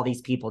Whitfield and all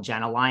these people,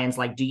 Jenna Lyons.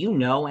 Like, do you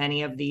know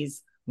any of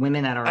these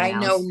women that are announced? I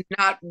know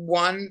not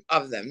one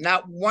of them,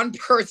 not one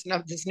person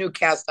of this new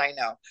cast I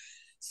know.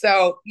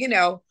 So,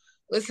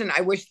 listen,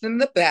 I wish them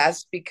the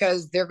best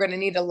because they're going to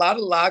need a lot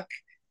of luck,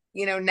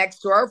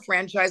 next to our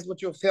franchise,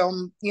 which will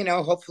film,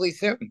 hopefully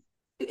soon.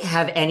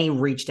 Have any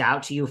reached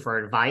out to you for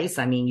advice?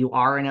 I mean, you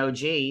are an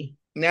OG.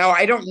 No,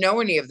 I don't know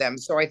any of them.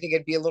 So I think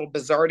it'd be a little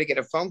bizarre to get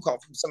a phone call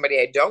from somebody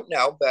I don't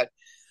know. But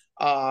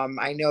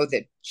I know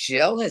that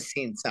Jill has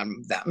seen some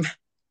of them.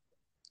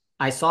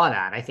 I saw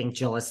that. I think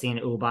Jill has seen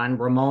Uba, and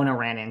Ramona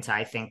ran into,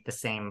 I think, the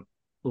same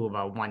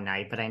Uba one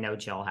night, but I know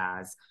Jill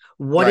has.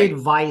 What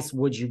advice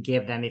would you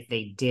give them if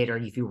they did, or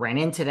if you ran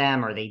into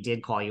them or they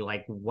did call you?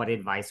 Like, what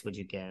advice would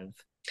you give?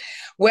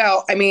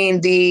 Well, I mean,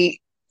 the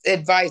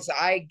advice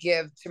I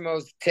give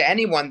to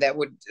anyone that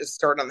would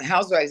start on the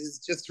Housewives is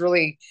just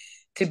really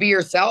to be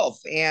yourself.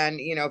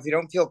 And, if you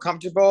don't feel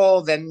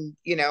comfortable, then,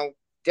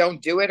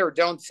 don't do it or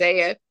don't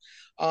say it.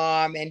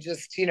 And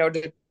just,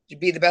 to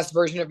be the best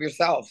version of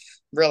yourself,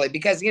 really,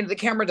 because, the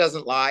camera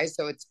doesn't lie.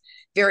 So it's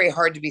very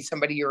hard to be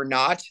somebody you're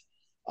not.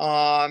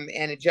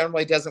 And it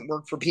generally doesn't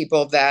work for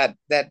people that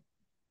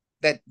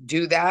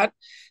do that.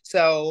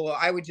 So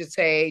I would just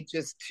say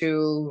just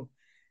to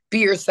be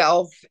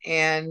yourself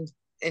and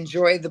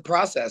enjoy the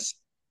process.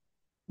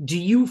 Do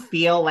you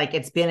feel like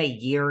it's been a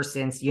year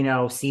since,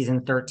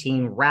 season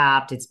 13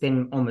 wrapped? It's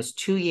been almost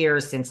 2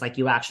 years since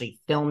you actually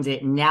filmed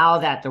it. Now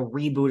that the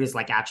reboot is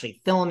actually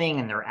filming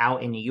and they're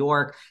out in New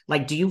York,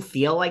 do you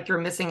feel like you're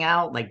missing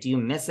out? Do you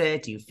miss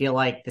it? Do you feel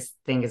like this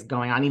thing is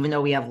going on, even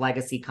though we have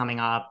Legacy coming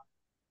up?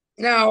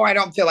 No, I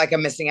don't feel like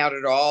I'm missing out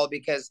at all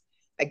because,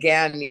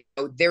 again,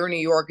 their New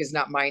York is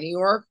not my New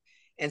York.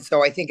 And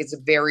so I think it's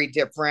a very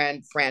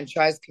different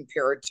franchise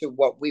compared to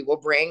what we will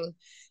bring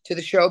to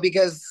the show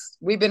because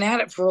we've been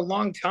at it for a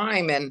long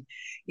time. And,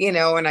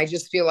 and I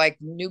just feel like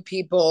new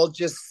people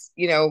just,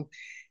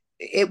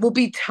 it will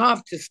be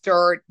tough to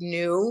start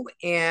new.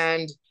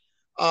 And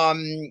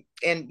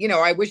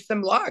I wish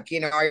them luck,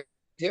 I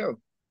do.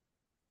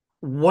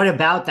 What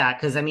about that?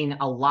 Because I mean,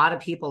 a lot of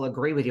people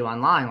agree with you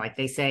online.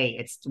 They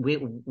say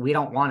we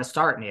don't want to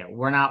start new.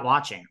 We're not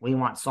watching. We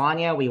want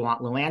Sonia. We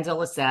want Luann de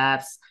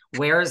Lesseps.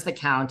 Where's the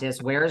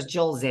Countess? Where's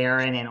Jill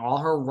Zarin and all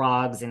her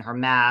rugs and her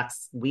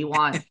mats? We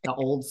want the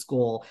old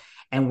school,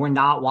 and we're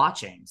not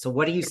watching. So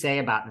what do you say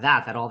about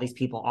that? That all these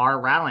people are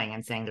rallying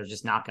and saying they're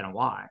just not going to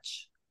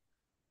watch?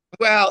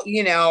 Well,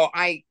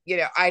 I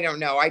don't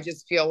know. I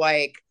just feel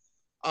like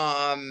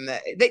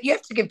that you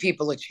have to give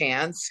people a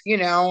chance.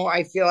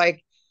 I feel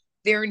like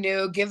they're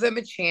new, give them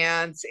a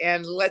chance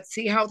and let's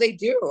see how they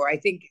do. I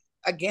think,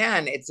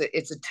 again, it's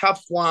a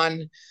tough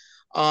one.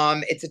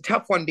 It's a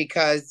tough one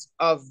because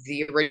of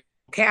the original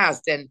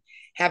cast and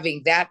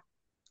having that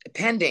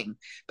pending.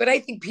 But I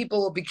think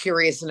people will be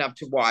curious enough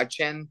to watch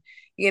and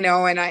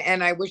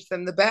I wish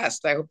them the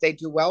best. I hope they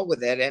do well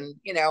with it. And,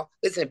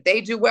 listen, if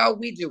they do well,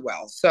 we do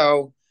well.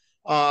 So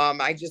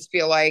I just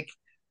feel like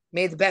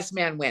may the best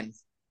man win.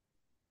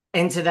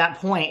 And to that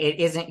point,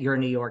 it isn't your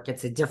New York.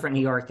 It's a different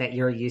New York that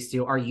you're used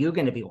to. Are you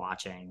going to be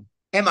watching?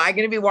 Am I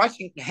going to be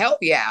watching? Hell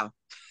yeah.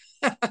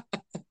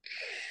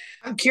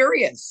 I'm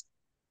curious.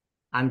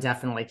 I'm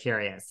definitely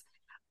curious.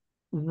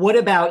 What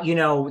about,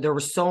 there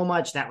was so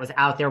much that was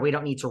out there. We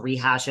don't need to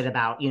rehash it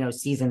about,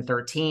 season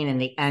 13 and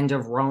the end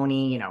of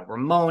Roni,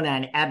 Ramona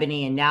and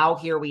Ebony. And now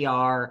here we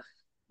are.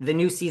 The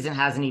new season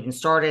hasn't even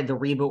started. The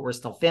reboot, we're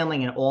still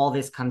filming, and all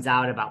this comes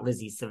out about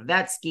Lizzie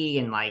Savetsky.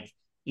 And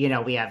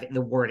we have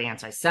the word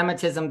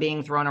anti-Semitism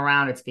being thrown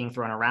around. It's being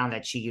thrown around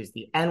that she used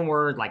the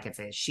N-word, like it's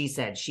a she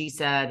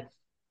said.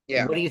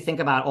 Yeah. What do you think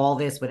about all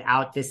this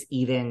without this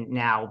even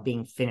now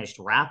being finished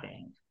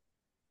wrapping?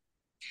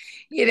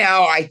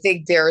 I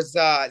think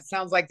it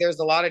sounds like there's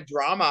a lot of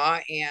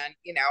drama, and,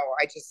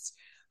 I just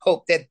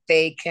hope that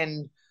they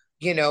can,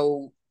 you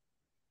know,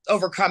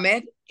 overcome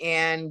it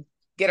and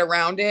get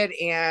around it,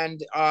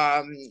 and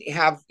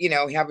have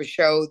a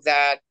show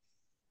that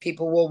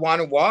people will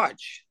want to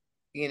watch.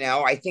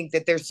 I think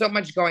that there's so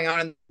much going on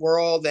in the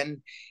world,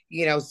 and,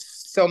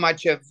 so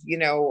much of,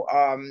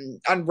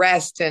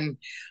 unrest and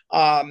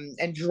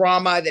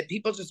drama, that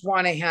people just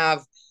want to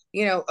have,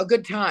 a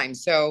good time.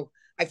 So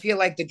I feel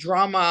like the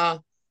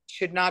drama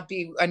should not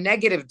be a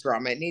negative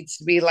drama. It needs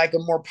to be like a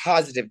more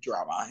positive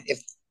drama,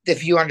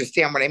 if you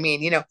understand what I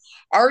mean.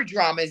 Our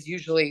drama is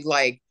usually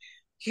like,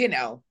 you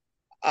know,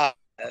 uh,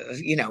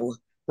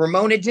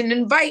 Ramona didn't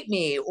invite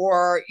me,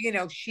 or,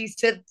 she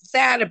said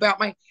that about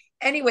my.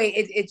 Anyway,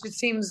 it just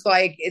seems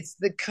like it's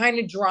the kind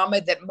of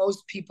drama that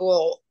most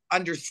people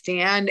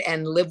understand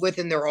and live with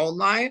in their own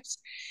lives.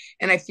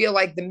 And I feel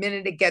like the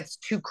minute it gets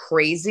too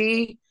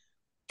crazy,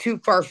 too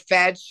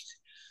far-fetched,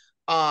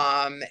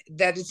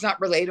 that it's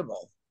not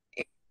relatable.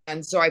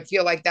 And so I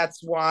feel like that's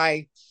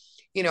why,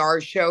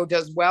 our show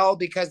does well,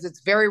 because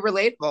it's very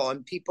relatable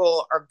and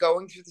people are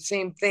going through the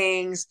same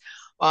things.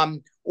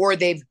 Or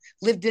they've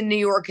lived in New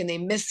York and they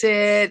miss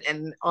it,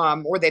 and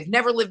or they've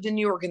never lived in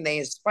New York and they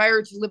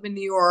aspire to live in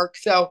New York.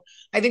 So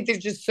I think there's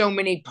just so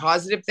many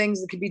positive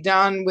things that could be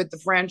done with the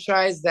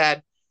franchise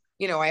that,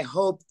 I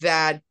hope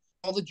that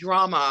all the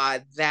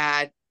drama,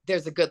 that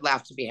there's a good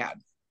laugh to be had.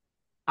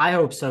 I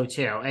hope so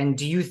too. And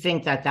do you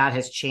think that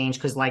has changed?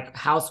 Because like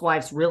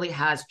Housewives really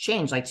has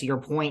changed. Like to your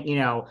point,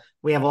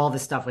 we have all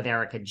this stuff with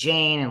Erica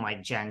Jane and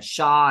like Jen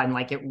Shaw, and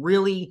like it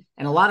really,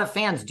 and a lot of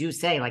fans do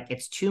say like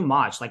it's too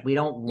much. Like we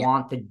don't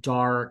want the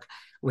dark,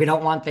 we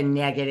don't want the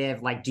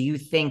negative. Like, do you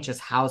think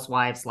just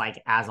Housewives,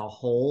 like as a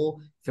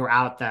whole,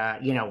 throughout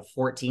the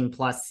 14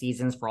 plus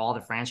seasons for all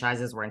the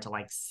franchises, we're into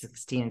like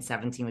 16 and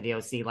 17 with the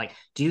OC. Like,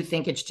 do you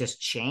think it's just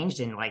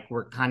changed and like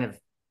we're kind of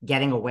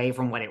getting away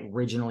from what it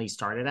originally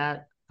started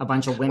at? A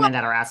bunch of women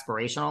that are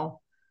aspirational?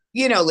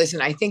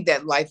 Listen, I think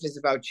that life is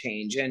about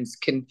change, and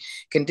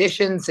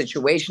conditions,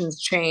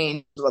 situations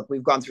change. Look,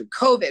 we've gone through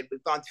COVID,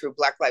 we've gone through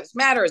Black Lives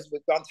Matters,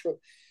 we've gone through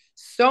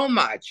so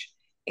much.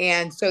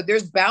 And so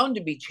there's bound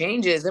to be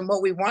changes. And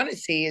what we want to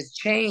see is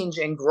change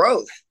and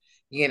growth,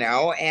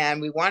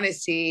 and we want to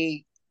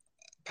see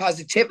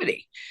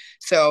positivity.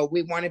 So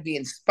we want to be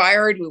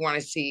inspired. We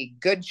want to see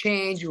good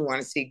change. We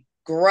want to see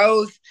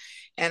growth.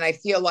 And I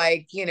feel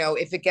like,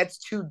 if it gets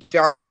too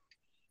dark,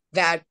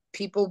 that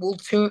people will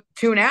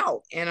tune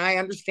out. And I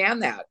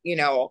understand that.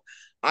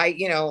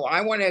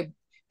 I want to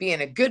be in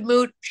a good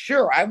mood.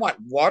 Sure, I want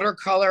water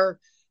cooler,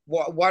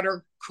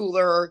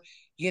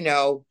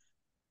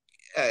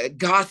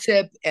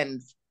 gossip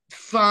and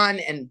fun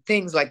and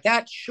things like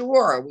that.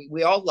 Sure,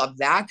 we all love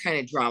that kind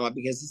of drama,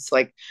 because it's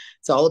like,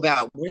 it's all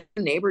about what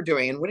the neighbor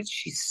doing and what did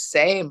she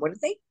say and what did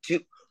they do.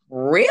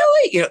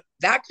 Really?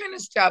 That kind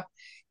of stuff.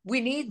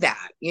 We need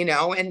that,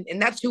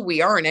 and that's who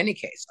we are in any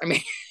case. I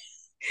mean,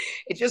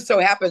 it just so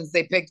happens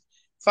they picked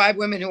 5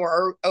 women who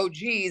are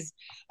OGs,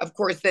 of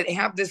course, that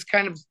have this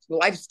kind of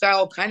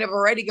lifestyle kind of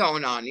already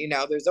going on.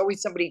 There's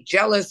always somebody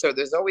jealous, or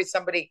there's always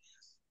somebody,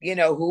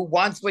 who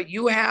wants what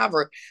you have,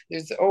 or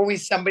there's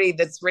always somebody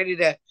that's ready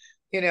to,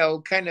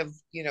 kind of,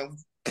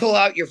 pull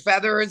out your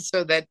feathers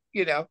so that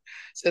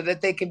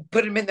they can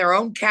put them in their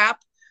own cap.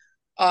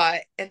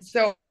 And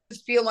so I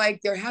just feel like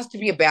there has to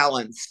be a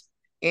balance.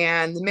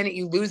 And the minute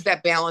you lose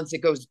that balance,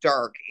 it goes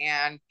dark.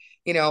 And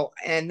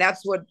and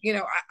that's what,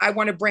 I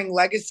want to bring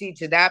Legacy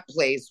to that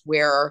place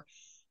where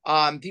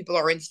people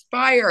are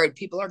inspired,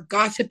 people are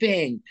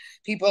gossiping,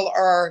 people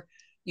are,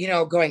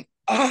 going,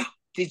 oh,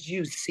 did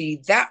you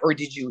see that? Or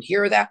did you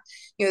hear that?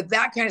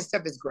 That kind of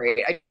stuff is great.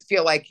 I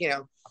feel like,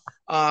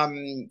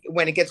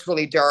 when it gets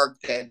really dark,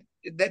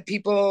 that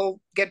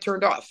people get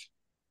turned off.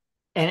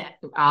 And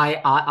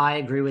I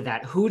agree with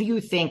that. Who do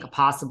you think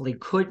possibly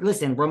could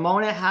listen?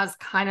 Ramona has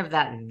kind of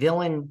that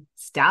villain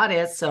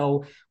status.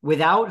 So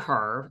without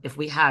her, if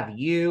we have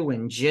you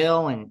and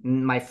Jill and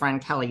my friend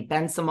Kelly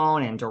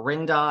Ben-Simone and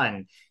Dorinda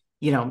and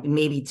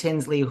maybe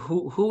Tinsley,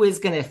 who is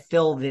going to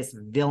fill this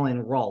villain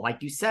role?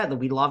 Like you said,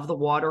 we love the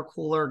water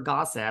cooler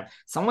gossip.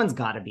 Someone's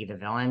got to be the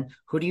villain.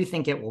 Who do you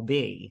think it will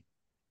be?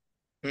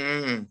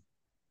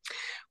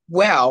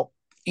 Well,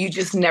 you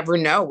just never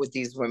know with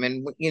these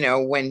women,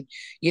 when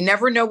you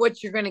never know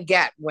what you're going to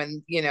get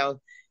when they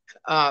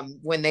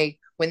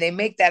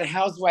make that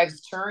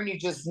housewives turn. You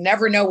just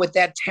never know what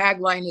that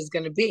tagline is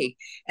going to be.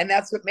 And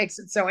that's what makes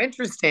it so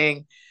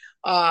interesting,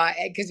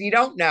 because you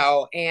don't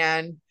know.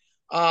 And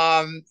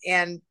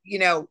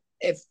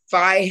if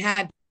I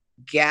had to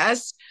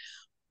guess,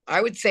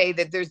 I would say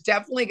that there's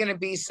definitely going to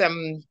be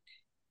some,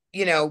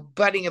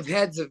 butting of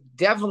heads of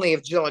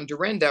Jill and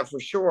Dorinda for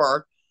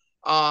sure.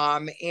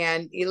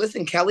 And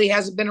listen, Kelly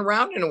hasn't been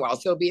around in a while,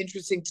 so it'll be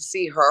interesting to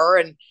see her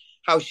and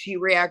how she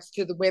reacts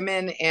to the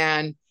women.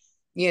 And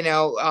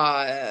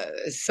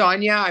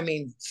Sonia,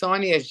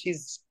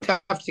 she's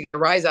tough to get a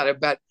rise out of,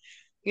 but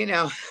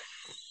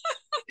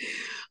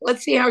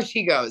let's see how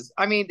she goes.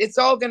 I mean, it's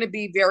all going to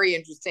be very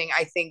interesting.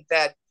 I think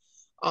that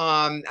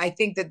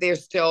they're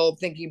still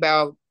thinking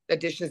about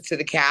additions to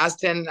the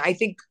cast, and I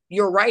think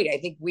you're right. I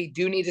think we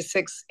do need a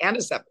 6th and a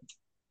 7th.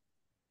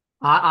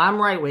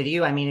 I'm right with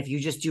you. I mean, if you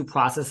just do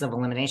process of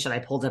elimination, I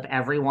pulled up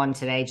everyone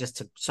today just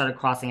to start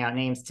crossing out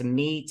names. To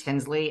me,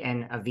 Tinsley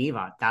and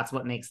Aviva, that's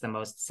what makes the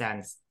most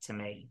sense to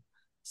me.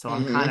 So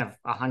I'm kind of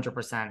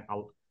 100%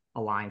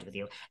 aligned with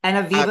you.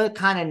 And Aviva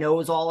kind of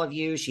knows all of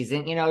you. She's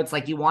in, it's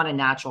like you want a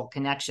natural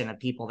connection of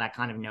people that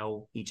kind of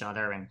know each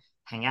other and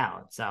hang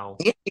out. So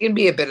you can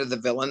be a bit of the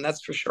villain,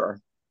 that's for sure.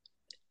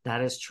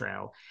 That is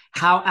true.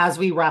 As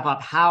we wrap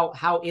up,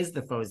 how is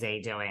the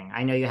Fosé doing?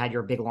 I know you had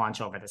your big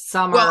launch over the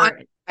summer. Well,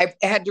 I've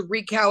had to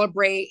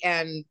recalibrate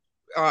and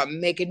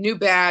make a new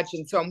batch.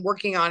 And so I'm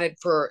working on it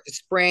for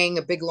spring,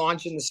 a big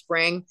launch in the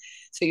spring.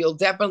 So you'll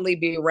definitely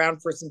be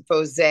around for some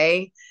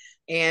Fosé.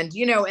 And,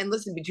 and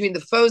listen, between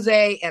the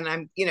Fosé and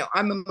I've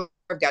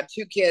got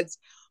 2 kids.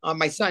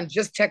 My son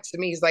just texted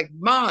me. He's like,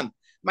 Mom,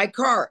 my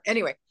car.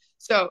 Anyway,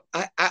 so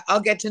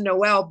I'll get to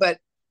Noelle, but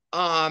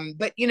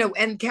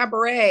and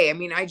cabaret. I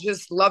mean, I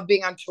just love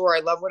being on tour. I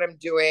love what I'm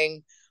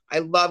doing. I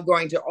love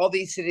going to all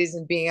these cities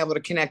and being able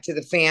to connect to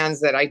the fans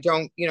that I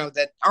don't,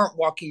 that aren't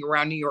walking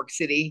around New York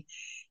City.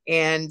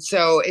 And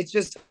so it's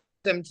just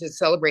them to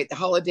celebrate the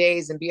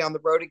holidays and be on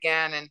the road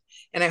again.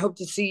 And I hope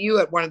to see you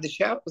at one of the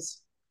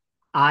shows.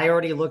 I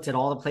already looked at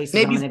all the places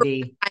Maybe I'm going to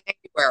be.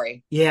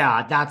 February.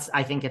 Yeah,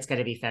 I think it's going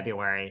to be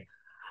February.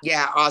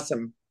 Yeah,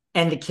 awesome.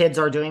 And the kids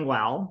are doing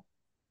well.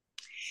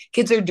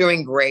 Kids are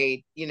doing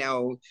great.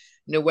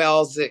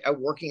 Noelle's a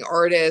working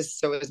artist,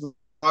 so is my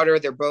daughter.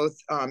 They're both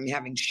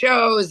having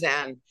shows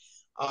and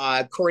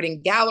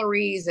courting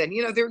galleries, and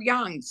they're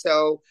young,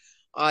 so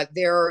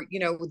they're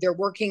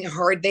working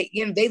hard.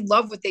 They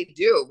love what they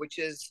do, which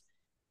is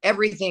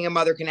everything a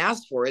mother can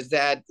ask for. Is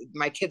that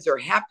my kids are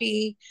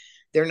happy,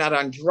 they're not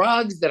on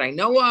drugs that I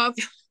know of,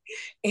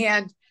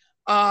 and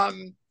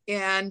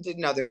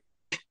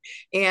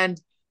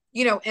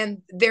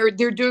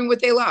they're doing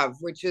what they love,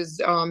 which is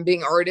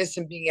being artists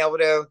and being able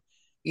to,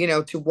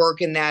 to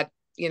work in that,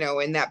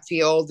 in that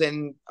field,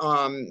 and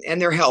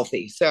they're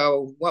healthy.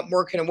 So what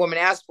more can a woman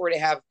ask for, to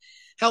have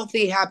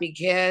healthy, happy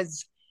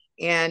kids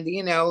and,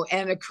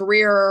 and a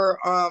career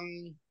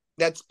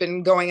that's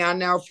been going on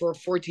now for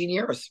 14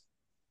 years.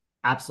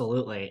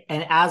 Absolutely.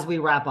 And as we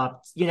wrap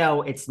up,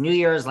 it's New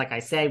Year's. Like I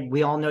said,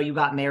 we all know you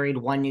got married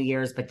one New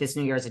Year's, but this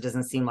New Year's, it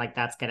doesn't seem like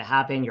that's going to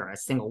happen. You're a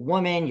single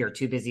woman. You're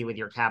too busy with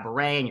your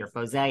cabaret and your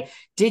Fosé.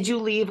 Did you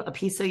leave a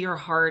piece of your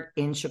heart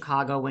in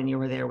Chicago when you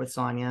were there with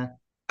Sonia?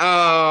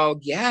 Oh,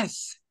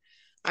 yes.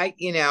 I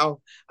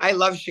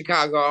love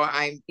Chicago.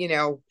 I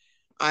don't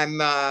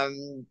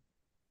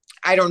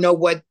know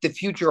what the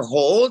future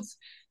holds,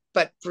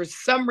 but for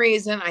some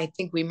reason, I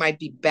think we might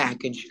be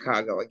back in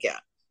Chicago again.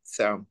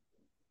 So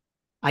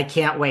I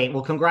can't wait.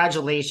 Well,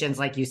 congratulations.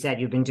 Like you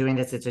said, you've been doing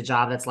this. It's a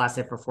job that's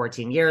lasted for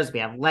 14 years. We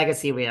have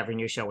Legacy. We have your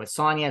new show with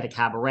Sonia, the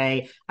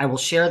cabaret. I will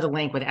share the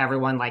link with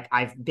everyone. Like,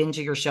 I've been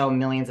to your show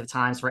millions of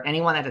times. For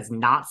anyone that has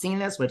not seen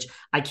this, which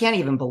I can't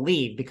even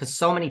believe because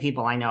so many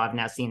people I know have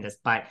now seen this,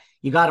 but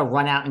you got to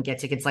run out and get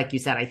tickets. Like you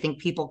said, I think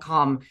people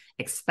come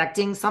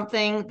expecting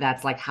something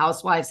that's like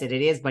Housewives, and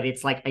it is, but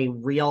it's like a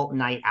real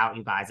night out,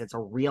 you guys. It's a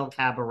real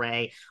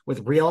cabaret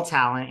with real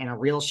talent and a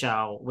real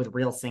show with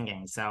real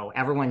singing. So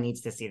everyone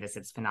needs to see this.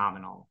 It's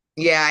phenomenal.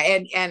 Yeah.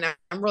 And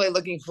I'm really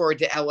looking forward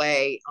to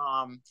LA,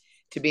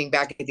 to being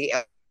back at the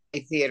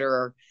LA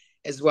Theater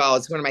as well.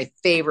 It's one of my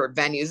favorite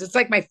venues. It's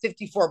like my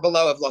 54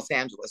 below of Los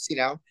Angeles,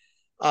 so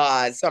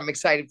I'm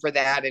excited for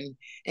that and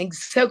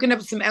soaking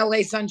up some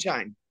LA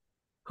sunshine.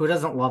 Who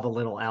doesn't love a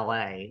little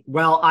LA?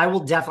 Well, I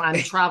will definitely,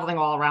 I'm traveling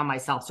all around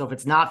myself. So if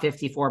it's not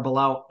 54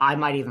 below, I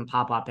might even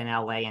pop up in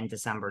LA in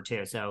December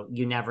too. So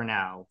you never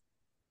know.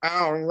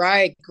 All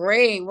right.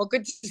 Great. Well,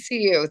 good to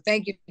see you.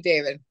 Thank you,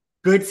 David.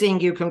 Good seeing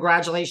you.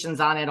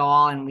 Congratulations on it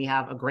all. And we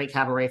have a great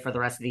cabaret for the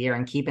rest of the year,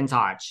 and keep in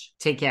touch.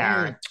 Take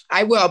care.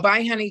 I will.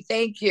 Bye, honey.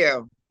 Thank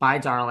you. Bye,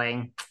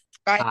 darling.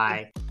 Bye.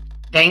 Bye.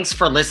 Thanks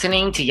for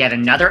listening to yet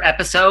another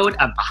episode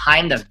of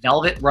Behind the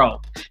Velvet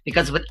Rope.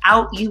 Because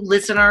without you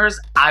listeners,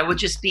 I would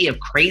just be a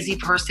crazy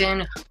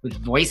person with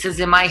voices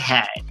in my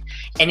head.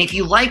 And if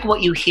you like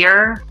what you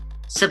hear,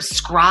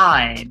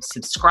 subscribe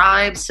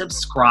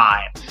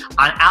on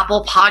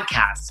Apple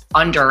Podcasts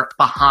under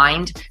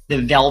Behind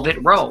the Velvet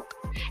Rope.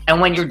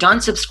 And when you're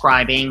done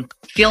subscribing,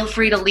 feel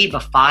free to leave a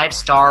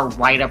 5-star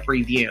write-up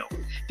review,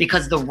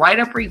 because the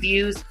write-up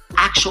reviews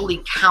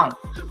actually count.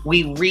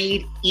 We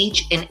read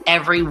each and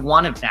every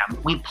one of them.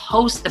 We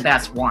post the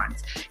best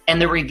ones,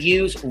 and the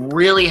reviews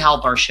really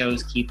help our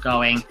shows keep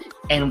going.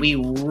 And we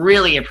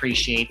really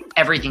appreciate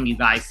everything you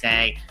guys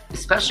say,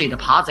 especially the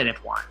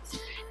positive ones.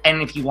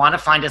 And if you want to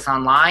find us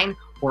online,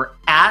 we're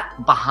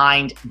at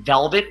Behind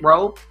Velvet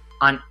Rope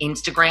on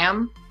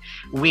Instagram.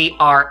 We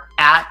are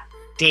at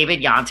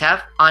David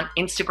Yontef on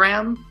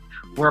Instagram.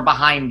 We're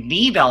Behind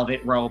the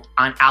Velvet Rope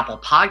on Apple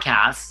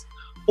Podcasts.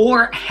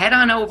 Or head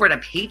on over to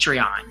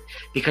Patreon,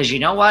 because you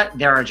know what?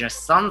 There are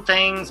just some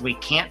things we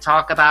can't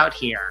talk about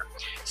here.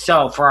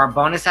 So for our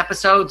bonus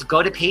episodes,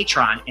 go to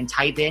Patreon and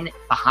type in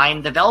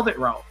Behind the Velvet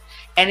Rope.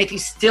 And if you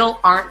still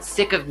aren't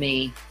sick of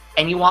me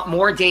and you want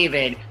more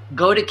David,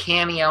 go to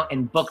Cameo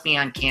and book me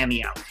on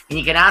Cameo. And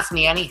you can ask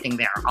me anything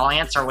there. I'll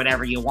answer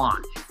whatever you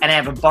want. And I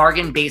have a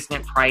bargain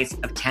basement price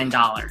of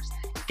 $10.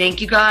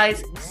 Thank you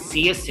guys.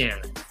 See you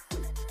soon.